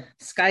 the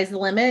sky's the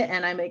limit,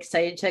 and I'm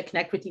excited to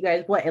connect with you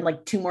guys. What, in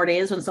like 2 more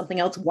days when something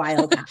else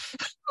wild happens?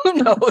 Who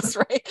knows,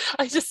 right?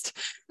 I just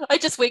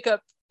wake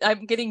up.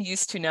 I'm getting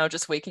used to now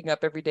just waking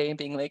up every day and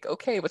being like,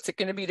 okay, what's it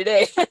going to be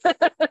today?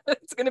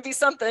 It's going to be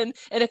something.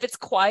 And if it's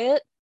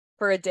quiet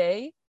for a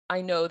day,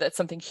 I know that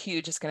something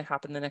huge is going to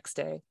happen the next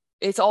day.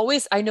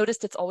 I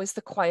noticed it's always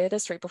the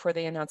quietest right before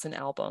they announce an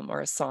album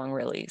or a song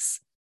release.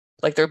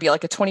 Like there'll be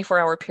like a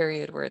 24-hour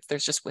period where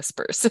there's just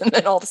whispers and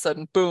then all of a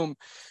sudden, boom.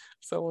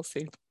 So we'll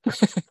see.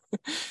 It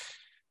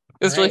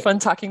was really fun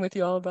talking with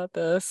you all about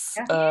this.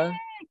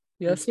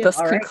 Yes, this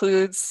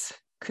concludes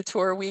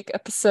Couture Week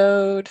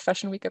episode,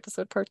 Fashion Week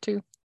episode part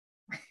 2.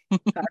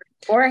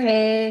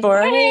 Jorge.